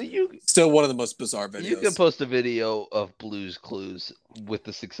was just Well, you still one of the most bizarre videos. you can post a video of Blue's Clues with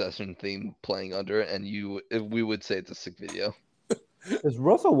the Succession theme playing under it, and we would say it's a sick video. Is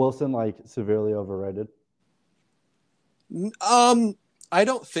Russell Wilson like severely overrated? I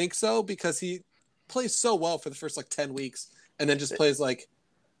don't think so because he plays so well for the first like 10 weeks and then just plays like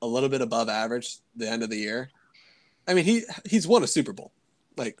a little bit above average the end of the year. I mean, he's won a Super Bowl.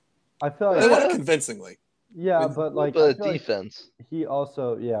 Like I feel they like won it convincingly. yeah, with- but like, But I feel like defense. he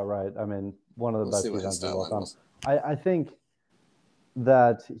also right. I mean, one of the We'll best see what his defenses of style all time. was. I think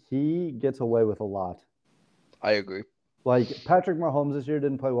that he gets away with a lot. I agree. Like Patrick Mahomes this year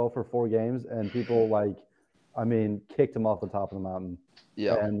didn't play well for 4 games, and people kicked him off the top of the mountain.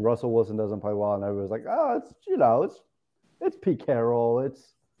 Yeah. And Russell Wilson doesn't play well, and everyone's like, oh, it's Pete Carroll,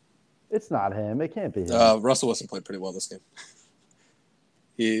 it's not him, it can't be him. Russell Wilson played pretty well this game.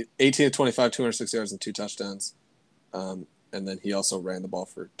 He 18 of 25, 206 yards and 2 touchdowns. And then he also ran the ball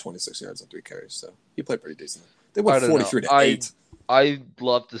for 26 yards and 3 carries. So he played pretty decently. They I won don't know. 43 to 8. I'd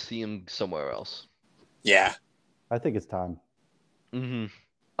love to see him somewhere else. Yeah. I think it's time. hmm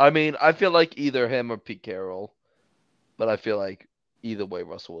I mean, I feel like either him or Pete Carroll, but I feel like either way,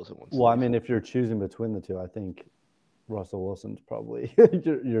 Russell Wilson wants. Well, I mean, if you're choosing between the two, I think Russell Wilson's probably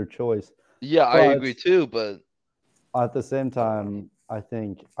your choice. yeah, I but- agree too. But At the same time, I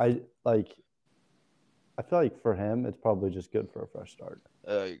think I feel like for him, it's probably just good for a fresh start.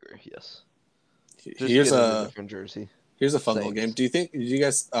 I agree. Yes. Just Here's get him a a different jersey. fun little Thanks. game. Did you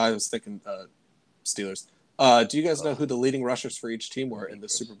guys I was thinking Steelers. Do you guys know who the leading rushers for each team were in the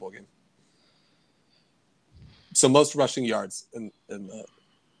Super Bowl game? So most rushing yards in the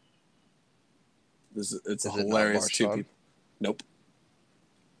it's a Is it not hilarious 2 Marshawn? people. Nope.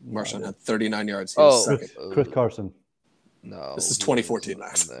 No, Marshawn had 39 yards. He was Oh, second. Chris Carson. No. This is he 2014,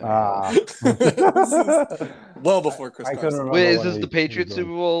 wasn't Max. in there. Ah. Well before Chris I couldn't Carson. remember. Wait, is when this he- the Patriots he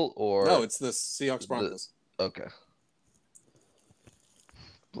Super was Bowl or No, it's the Seahawks Broncos. okay?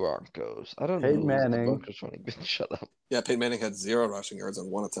 Broncos. I don't Peyton know. who's the Manning. Broncos running. Shut up. Yeah, Peyton Manning had 0 rushing yards on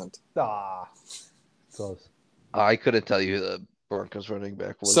 1 attempt. Close. I couldn't tell you who the Broncos running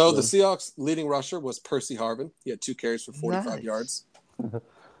back was. So the then. Seahawks leading rusher was Percy Harvin. He had 2 carries for 45 Nice. yards.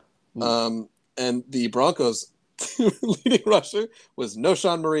 And the Broncos leading rusher was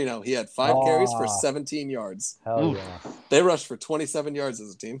Noshawn Marino. He had 5 carries for Ah. 17 yards. Hell Oof. yeah. They rushed for 27 yards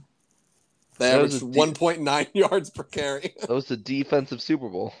as a team. They That was averaged a 1.9 yards per carry. That was the defensive Super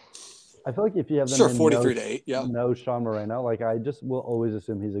Bowl. I feel like if you have them Sure, in 43 to 8. Yeah. no Sean Moreno, like I just will always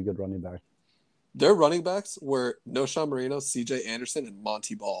assume he's a good running back. Their running backs were Noshawn Marino, CJ Anderson, and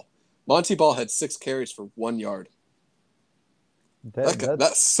Monty Ball. Monty Ball had 6 carries for 1 yard.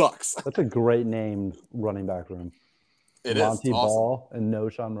 That sucks. That's a great named running back room. It is Monty awesome. Ball and no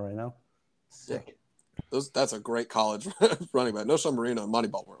Sean Moreno. Sick. That's a great college running back. Noshawn Marino and Monty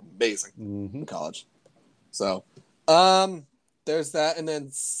Ball were amazing in college. So, there's that. And then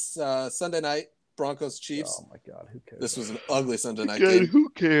Sunday night, Broncos Chiefs. Oh my God, who cares? This was an ugly Sunday night Again, game. who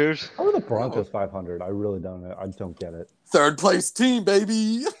cares? How are the Broncos 500? I really don't know. I don't get it. 3rd place team,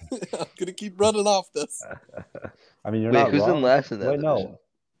 baby. I'm gonna keep running off this. I mean, you're Wait, not who's wrong. in last in that Wait, division?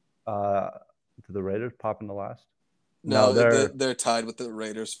 no. Did the Raiders pop in the last? No, No, they're tied with the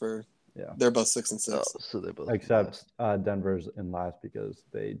Raiders for. Yeah. They're both 6 and 6. Oh, so they're both Except Denver's in last because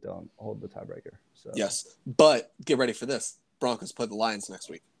they don't hold the tiebreaker. So Yes, but get ready for this. Broncos play the Lions next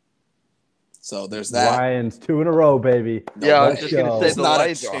week. So there's that. Lions 2 in a row, baby. No Yeah, I was way. just gonna say There's the not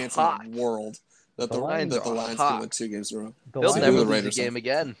Lions a are chance hot. in the world that The the Lions Lions, are can hot. win 2 games in a row. The They'll See Lions- who never the lose a Raiders game have.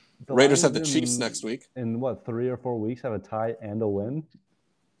 again. the Raiders have the Lions Chiefs next week. In what, 3 or 4 weeks have a tie and a win?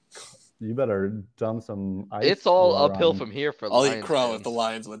 You better dump some ice. It's all water uphill on- from here for I'll Lions eat crow fans. if the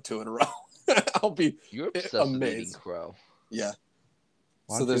Lions win 2 in a row. I'll be You're obsessed with eating amazed. crow. Yeah,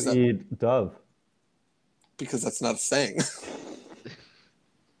 Why so don't there's you that eat Dove? because that's not a saying.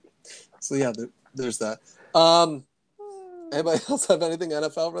 So yeah, there's that. Anybody else have anything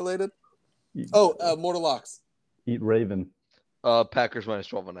NFL related? Eat, Oh, Mortal Locks. eat Raven. Packers minus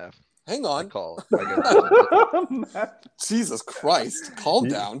 12.5. Hang I on. call it. I got it. Jesus Christ, calm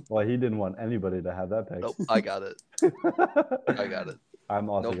down. Well, he didn't want anybody to have that pick. Nope, I got it. I got it. I'm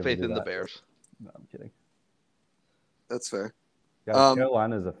also No gonna faith do in the that. Bears. No, I'm kidding. That's fair. Guys,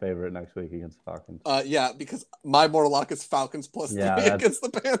 Carolina's a favorite next week against the Falcons. Yeah, because my Mortal Lock is Falcons plus Yeah, 3 that's- against the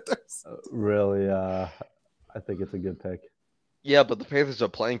Panthers. Really, I think it's a good pick. Yeah, but the Panthers are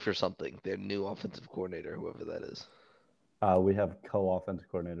playing for something. Their new offensive coordinator, whoever that is. We have co-offensive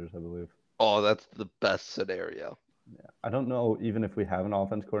coordinators, I believe. Oh, that's the best scenario. Yeah. I don't know even if we have an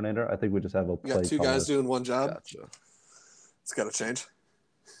offense coordinator. I think we just have a You play got 2 caller. guys doing one job. Gotcha. It's got to change.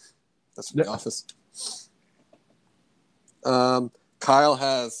 That's from the Yeah. office. Kyle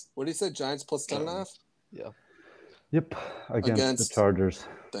has, what did he say? Giants plus 10.5? Yep, against Against- the Chargers.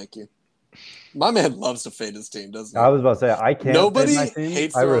 Thank you. My man loves to fade his team, doesn't he? I was about to say I can't. Nobody fade my team.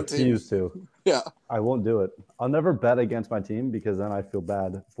 hates I their own refuse to. Yeah. I won't do it. I'll never bet against my team because then I feel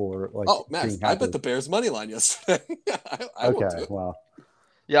bad for like. Oh, Max, being I happy. bet the Bears money line yesterday. I won't Okay, do it. well,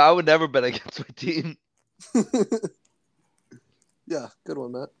 Yeah, I would never bet against my team. Yeah, good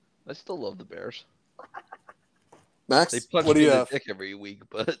one, Matt. I still love the Bears. Max, They punch what do me you in the have? dick every week,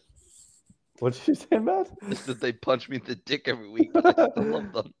 but what did you say, Matt? it's that they punch me in the dick every week, but I still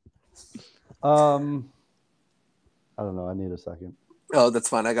love them. I don't know. I need a second. Oh, that's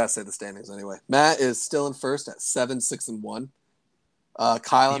fine. I gotta say the standings anyway. Matt is still in first at 7, 6, and 1.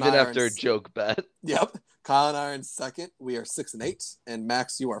 Kyle and Even I are after a in, joke bet. Yep. Kyle and I are in second. We are 6 and 8, and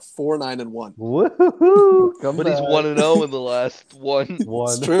Max, you are 4, 9, and 1. Woohoo! Come But he's back. 1-0 in the last one. One.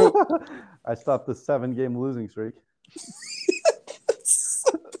 It's true. I stopped the 7-game losing streak.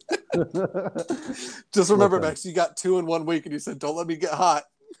 Just remember, Listen. Max, you got 2 in 1 week, and you said, "Don't let me get hot,"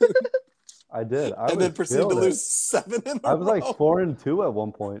 I did. I and then was proceeded to killing it. lose 7 in a I was like row. 4-2 at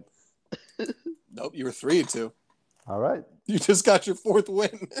one point. Nope, you were 3 and 2. All right. You just got your 4th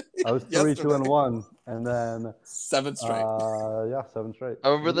win. I was 3-2 and 1, and then 7 straight. yeah, 7 straight. I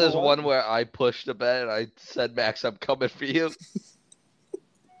remember You know there's what? one where I pushed a bet and I said, Max, I'm coming for you.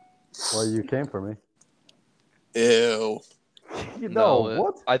 Well, you came for me. Ew. You No, know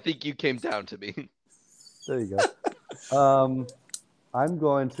what? I think you came down to me. There you go. I'm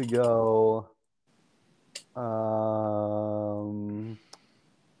going to go.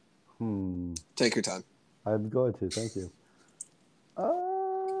 Take your time. I'm going to. Thank you.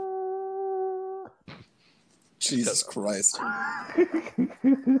 Jesus Christ. I'm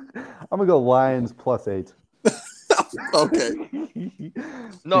gonna go Lions +8. Okay.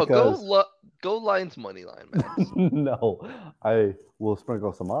 No, Because- go Lions money line, man. No, I will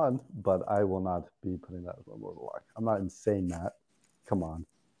sprinkle some on, but I will not be putting that as my mortal lock. I'm not insane, Matt. Come on.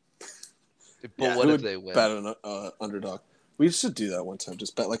 But Yeah, what who if would they win? Bet an underdog. We should do that one time.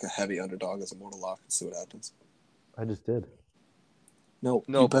 Just bet like a heavy underdog as a mortal lock and see what happens. I just did. No,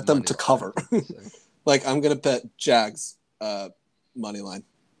 No, you bet them money to line. cover. Like I'm gonna bet Jags money line.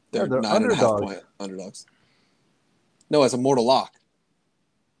 They're Yeah, they're 9.5 underdogs. point underdogs. No, as a mortal lock.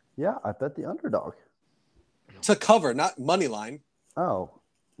 Yeah, I bet the underdog. To cover, not money line. Oh,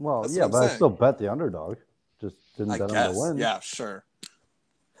 well, That's yeah, what I'm but I saying. still bet the underdog. Just didn't I bet him guess. to win. Yeah, sure.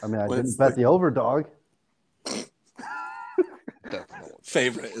 I mean, I When didn't it's bet the overdog. That's not what-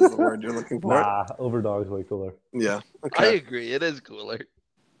 Favorite is the word you're looking for. Nah, overdog's way cooler. Yeah. I Okay. agree. It is cooler.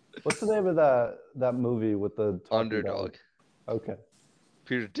 What's the name of that movie with the talking Underdog. dog? Okay,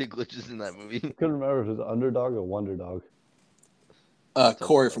 Peter Dinklage is in that movie. couldn't remember if it was Underdog or Wonder Dog.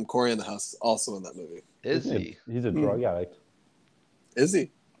 Corey from Corey in the House is also in that movie. Is Isn't he He's a drug addict. Is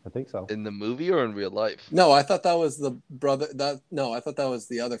he? I think so. in the movie or in real life? No, I thought that was the brother. I thought that was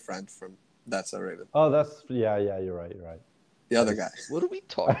the other friend from That's So Raven. Oh, yeah. You're right. The other guy. What are we I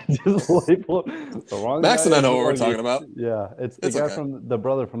talking? just labeled the wrong. Max guy and I as know what we're Lucky. talking about. Yeah, it's the It's guy okay. from the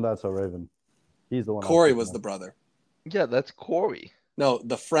brother from That's So Raven. He's the one. I'm Corey thinking was of. the brother. Yeah, that's Corey. No,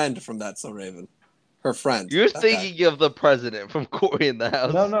 the friend from That's So Raven. Her friend. You're that guy. thinking of the president from Corey in the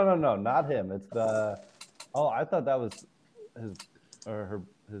House. No, not him. It's the. Oh, I thought that was his or her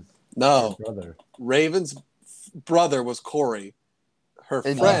his No, brother. Raven's brother was Corey. Her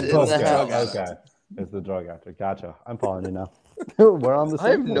And friend he's was in the the drug house. addict. Okay, it's the drug actor. Gotcha. I'm following you now. We're on the same I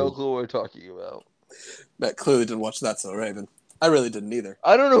have no page. clue what we're talking about. Matt clearly didn't watch That's So Raven. I really didn't either.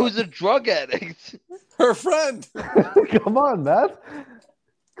 I don't know who's a drug addict. Her friend. Come on, Matt.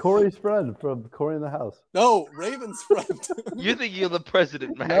 Corey's friend from Corey in the House. No, Raven's friend. You're thinking of the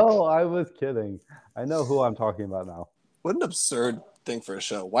president, Max. No, I was kidding. I know who I'm talking about now. What an absurd thing for a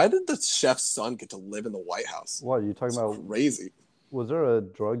show. Why did the chef's son get to live in the White House? What are you talking It's about? crazy. Was there a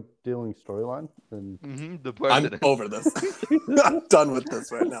drug dealing storyline? And The I'm president. over this. I'm done with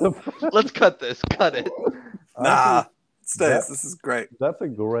this right now. Let's cut this. Cut it. Nah, it stays. that- This is great. That's a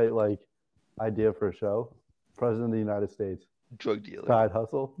great idea for a show. President of the United States. Drug dealer. Side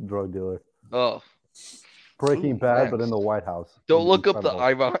hustle, drug dealer. Oh, Breaking Ooh, Bad, Max. but in the White House. don't look up the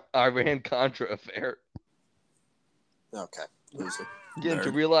Incredible. Iran Contra affair. Okay. Loser. Again,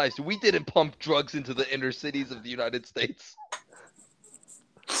 to Nerd. realize we didn't pump drugs into the inner cities of the United States.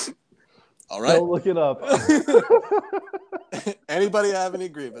 All right. Don't look it up. Anybody have any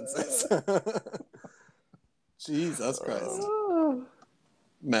grievances? Jesus Christ.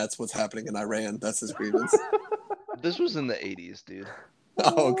 Matt's what's happening in Iran. That's his grievance. This was in the 80s, dude.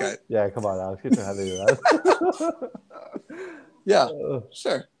 Oh, okay. Yeah, come on, Alex. Get your head out of Yeah, your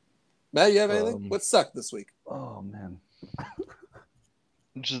sure. Matt, you have anything? Um, What sucked this week? Oh man.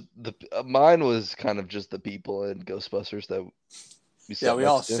 Just mine was kind of just the people in Ghostbusters that we Yeah, sat we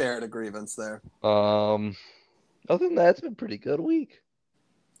all next to. shared a grievance there. Other than that, it's been a pretty good week.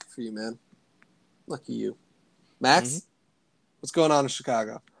 Good for you, man. Lucky you. Max, Mm-hmm. what's going on in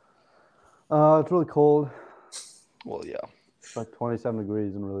Chicago? It's really cold. Well, yeah. It's like 27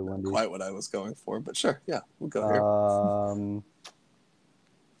 degrees and really windy. Quite what I was going for, but sure. Yeah, we'll go here.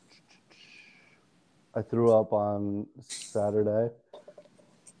 I threw up on Saturday.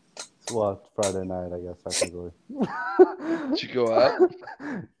 Well, Friday night, I guess, technically. Did you go out?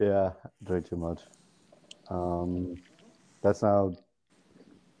 Yeah, drank too much. That's now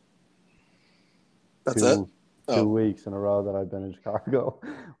That's two, it? 2 Oh. weeks in a row that I've been in Chicago.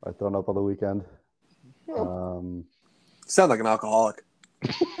 I've thrown up on the weekend. Sound like an alcoholic.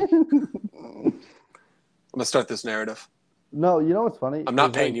 I'm gonna start this narrative. No, you know what's funny? I'm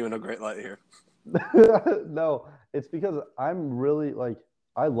not Is, painting you in a great light here. No, it's because I'm really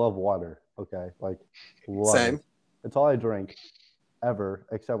I love water. Okay, love Same. it. It's all I drink ever,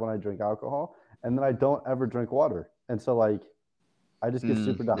 except when I drink alcohol, and then I don't ever drink water, and so I just get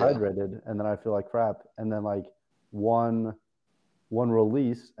super yeah. dehydrated, and then I feel like crap, and then one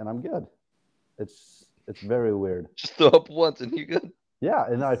release, and I'm good. It's very weird. Just throw up once and you're good. Yeah,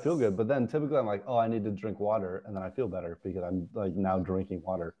 and then I feel good, but then typically I'm like, oh, I need to drink water, and then I feel better because I'm now drinking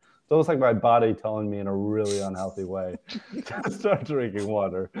water. So it's like my body telling me in a really unhealthy way to start drinking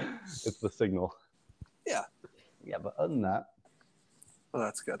water. It's the signal. Yeah. Yeah, but other than that, Well,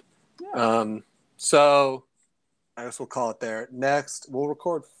 that's good. Yeah. So I guess we'll call it there. Next, we'll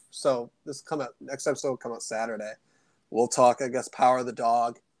record. So next episode will come out Saturday. We'll talk, I guess, Power of the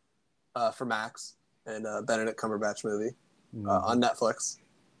Dog for Max and Benedict Cumberbatch movie on Netflix.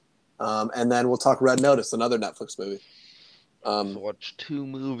 And then we'll talk Red Notice, another Netflix movie. Watch 2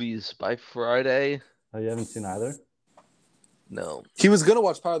 movies by Friday. oh, you haven't seen either? No. He was going to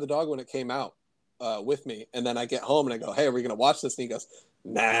watch Power of the Dog when it came out with me. And then I get home and I go, hey, are we going to watch this? And he goes,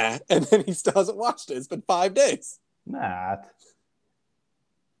 nah. And then he still hasn't watched it. It's been 5 days. Matt,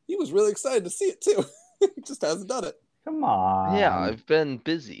 He was really excited to see it too. He just hasn't done it. come on. Yeah, I've been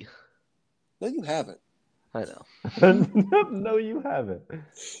busy. No, you haven't. I know. No, you haven't.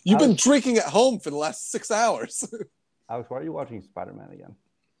 You've I been was- drinking at home for the last 6 hours. Alex, why are you watching Spider-Man again?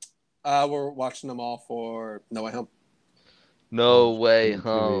 We're watching them all for No Way Home. No Or way shouldn't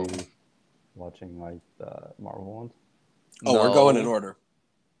home. you be watching like the Marvel ones? Oh, we're going in No. order.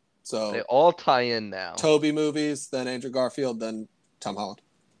 So They all tie in now. Toby movies, then Andrew Garfield, then Tom Holland.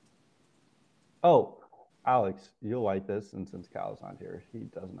 Oh, Alex, you'll like this, and since Cal's not here, he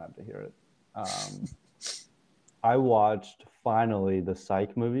doesn't have to hear it. I watched finally the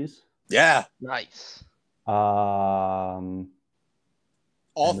Psych movies. Yeah. Nice. All And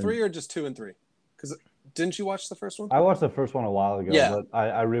then- three or just 2 and 3? Because didn't you watch the first one? I watched the first one a while ago, Yeah. but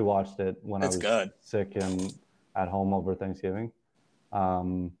I rewatched it when It's I was good. sick and at home over Thanksgiving.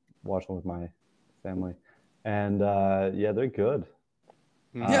 Watched them with my family, and yeah, they're good.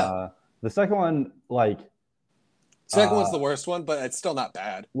 Yeah. The second one, like, Second one's the worst one, but it's still not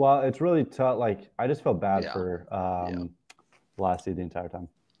bad. well, it's really tough. Like, I just felt bad Yeah. for Lassie the entire time.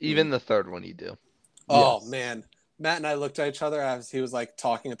 Even the third one you do. Oh Yes. man, Matt and I looked at each other as he was like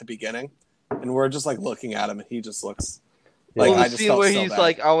talking at the beginning, and we're just like looking at him, and he just looks Yeah. like Well, I the just scene felt where so he's bad.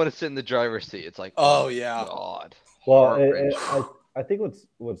 like, I want to sit in the driver's seat. It's like, Oh, yeah. God. Well, Heart-wrenching. I think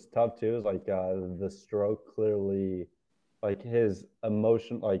what's tough too is like the stroke clearly, like his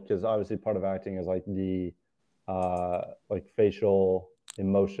emotion, like because obviously part of acting is like the like facial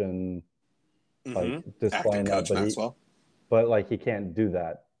emotion, like Mhm. displaying Acting that, coach Maxwell. but like he can't do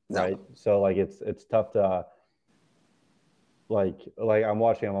that, No. right? So like it's tough to like I'm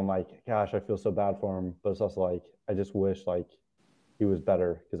watching him, I'm like, gosh, I feel so bad for him, but it's also like I just wish like he was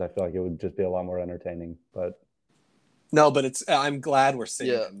better because I feel like it would just be a lot more entertaining. But No, but I'm glad we're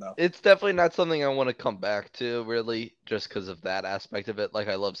seeing Yeah. him though. It's definitely not something I want to come back to, really, just because of that aspect of it. Like,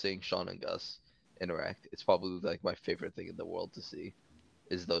 I love seeing Sean and Gus interact. It's probably like my favorite thing in the world to see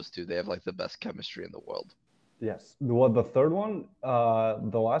is those two. They have like the best chemistry in the world. yes, the third one,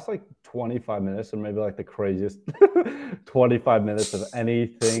 the last like 25 minutes, or maybe like the craziest 25 minutes of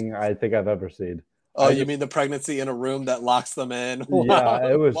anything I think I've ever seen. Oh, I you just- mean the pregnancy in a room that locks them in? Yeah,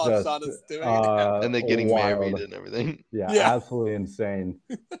 it was while just Sean is doing it. And they're getting wild. married and everything. Yeah, Yeah. absolutely insane.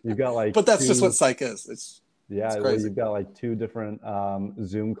 You've got like, But that's just two- what Psych is. It's yeah. Well, crazy. you've got like two different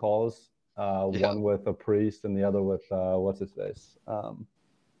Zoom calls. Yeah. One with a priest and the other with what's his face,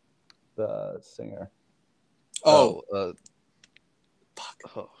 the singer. oh, fuck.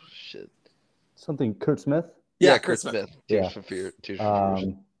 Oh shit. Something Kurt Smith. Yeah, Kurt Smith. Yeah. Tears for Fears. Tears for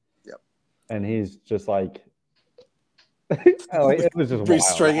Fears. Yep. And he's just like, it was just wild.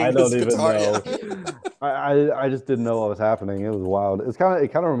 Restringing I don't his even guitar, know. I just didn't know what was happening. It was wild. It kind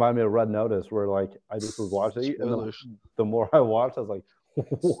of reminded me of Red Notice, where like I just was watching, and Spoilers. the more I watched, I was like,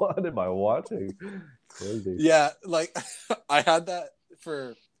 what am I watching? Crazy. Yeah, like I had that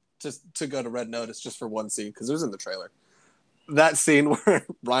for just to go to Red Notice just for one scene because it was in the trailer. That scene where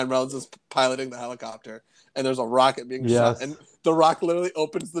Ryan Reynolds is piloting the helicopter and there's a rocket being shot, Yes. and the rock literally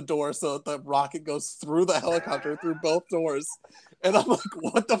opens the door so that the rocket goes through the helicopter through both doors. And I'm like,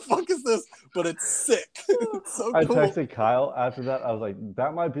 what the fuck is this? But it's sick. It's so I cool. texted Kyle after that. I was like,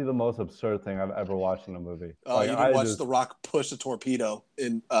 that might be the most absurd thing I've ever watched in a movie. Oh, Like, you I didn't watch just- The Rock push a torpedo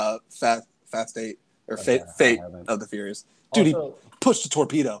in Fast 8 or Okay, Fate I haven't. of the Furious. Dude, Also, he pushed a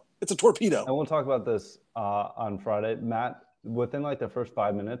torpedo. It's a torpedo. I won't talk about this on Friday. Matt, within like the first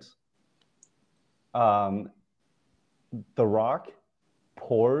 5 minutes, The Rock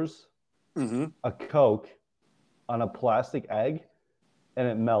pours Mm-hmm. a Coke on a plastic egg and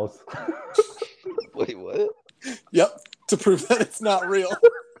it melts. Wait, what? Yep, to prove that it's not real.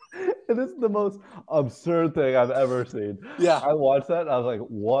 It is the most absurd thing I've ever seen. Yeah. I watched that and I was like,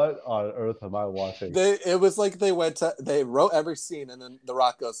 what on earth am I watching? It was like they wrote every scene and then The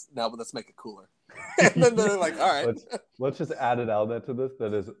Rock goes, "Now but let's make it cooler." And then they're like, "All right." Let's just add an element to this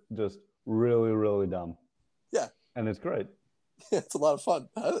that is just really, really dumb. Yeah. And it's great. It's a lot of fun.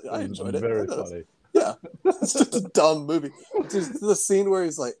 I It's enjoyed it. Very It was- funny. Yeah. It's just a dumb movie. Just the scene where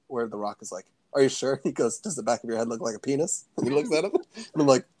he's like, where The Rock is like, "Are you sure?" He goes, "Does the back of your head look like a penis?" And he looks at him. And I'm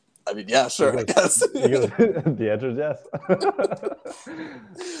like, I mean, yeah, sure, I guess. He goes, the answer is yes.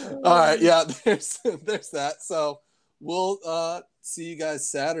 All right, yeah, there's that. So we'll see you guys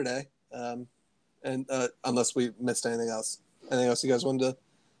Saturday. And unless we missed anything else. Anything else you guys wanted to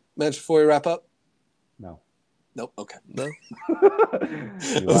mention before we wrap up? No. Nope. Okay. No.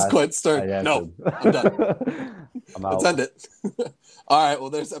 That was quite stern. No, I'm done. I'm out. Let's end it. All right. Well,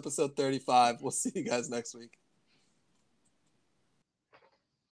 there's episode 35. We'll see you guys next week.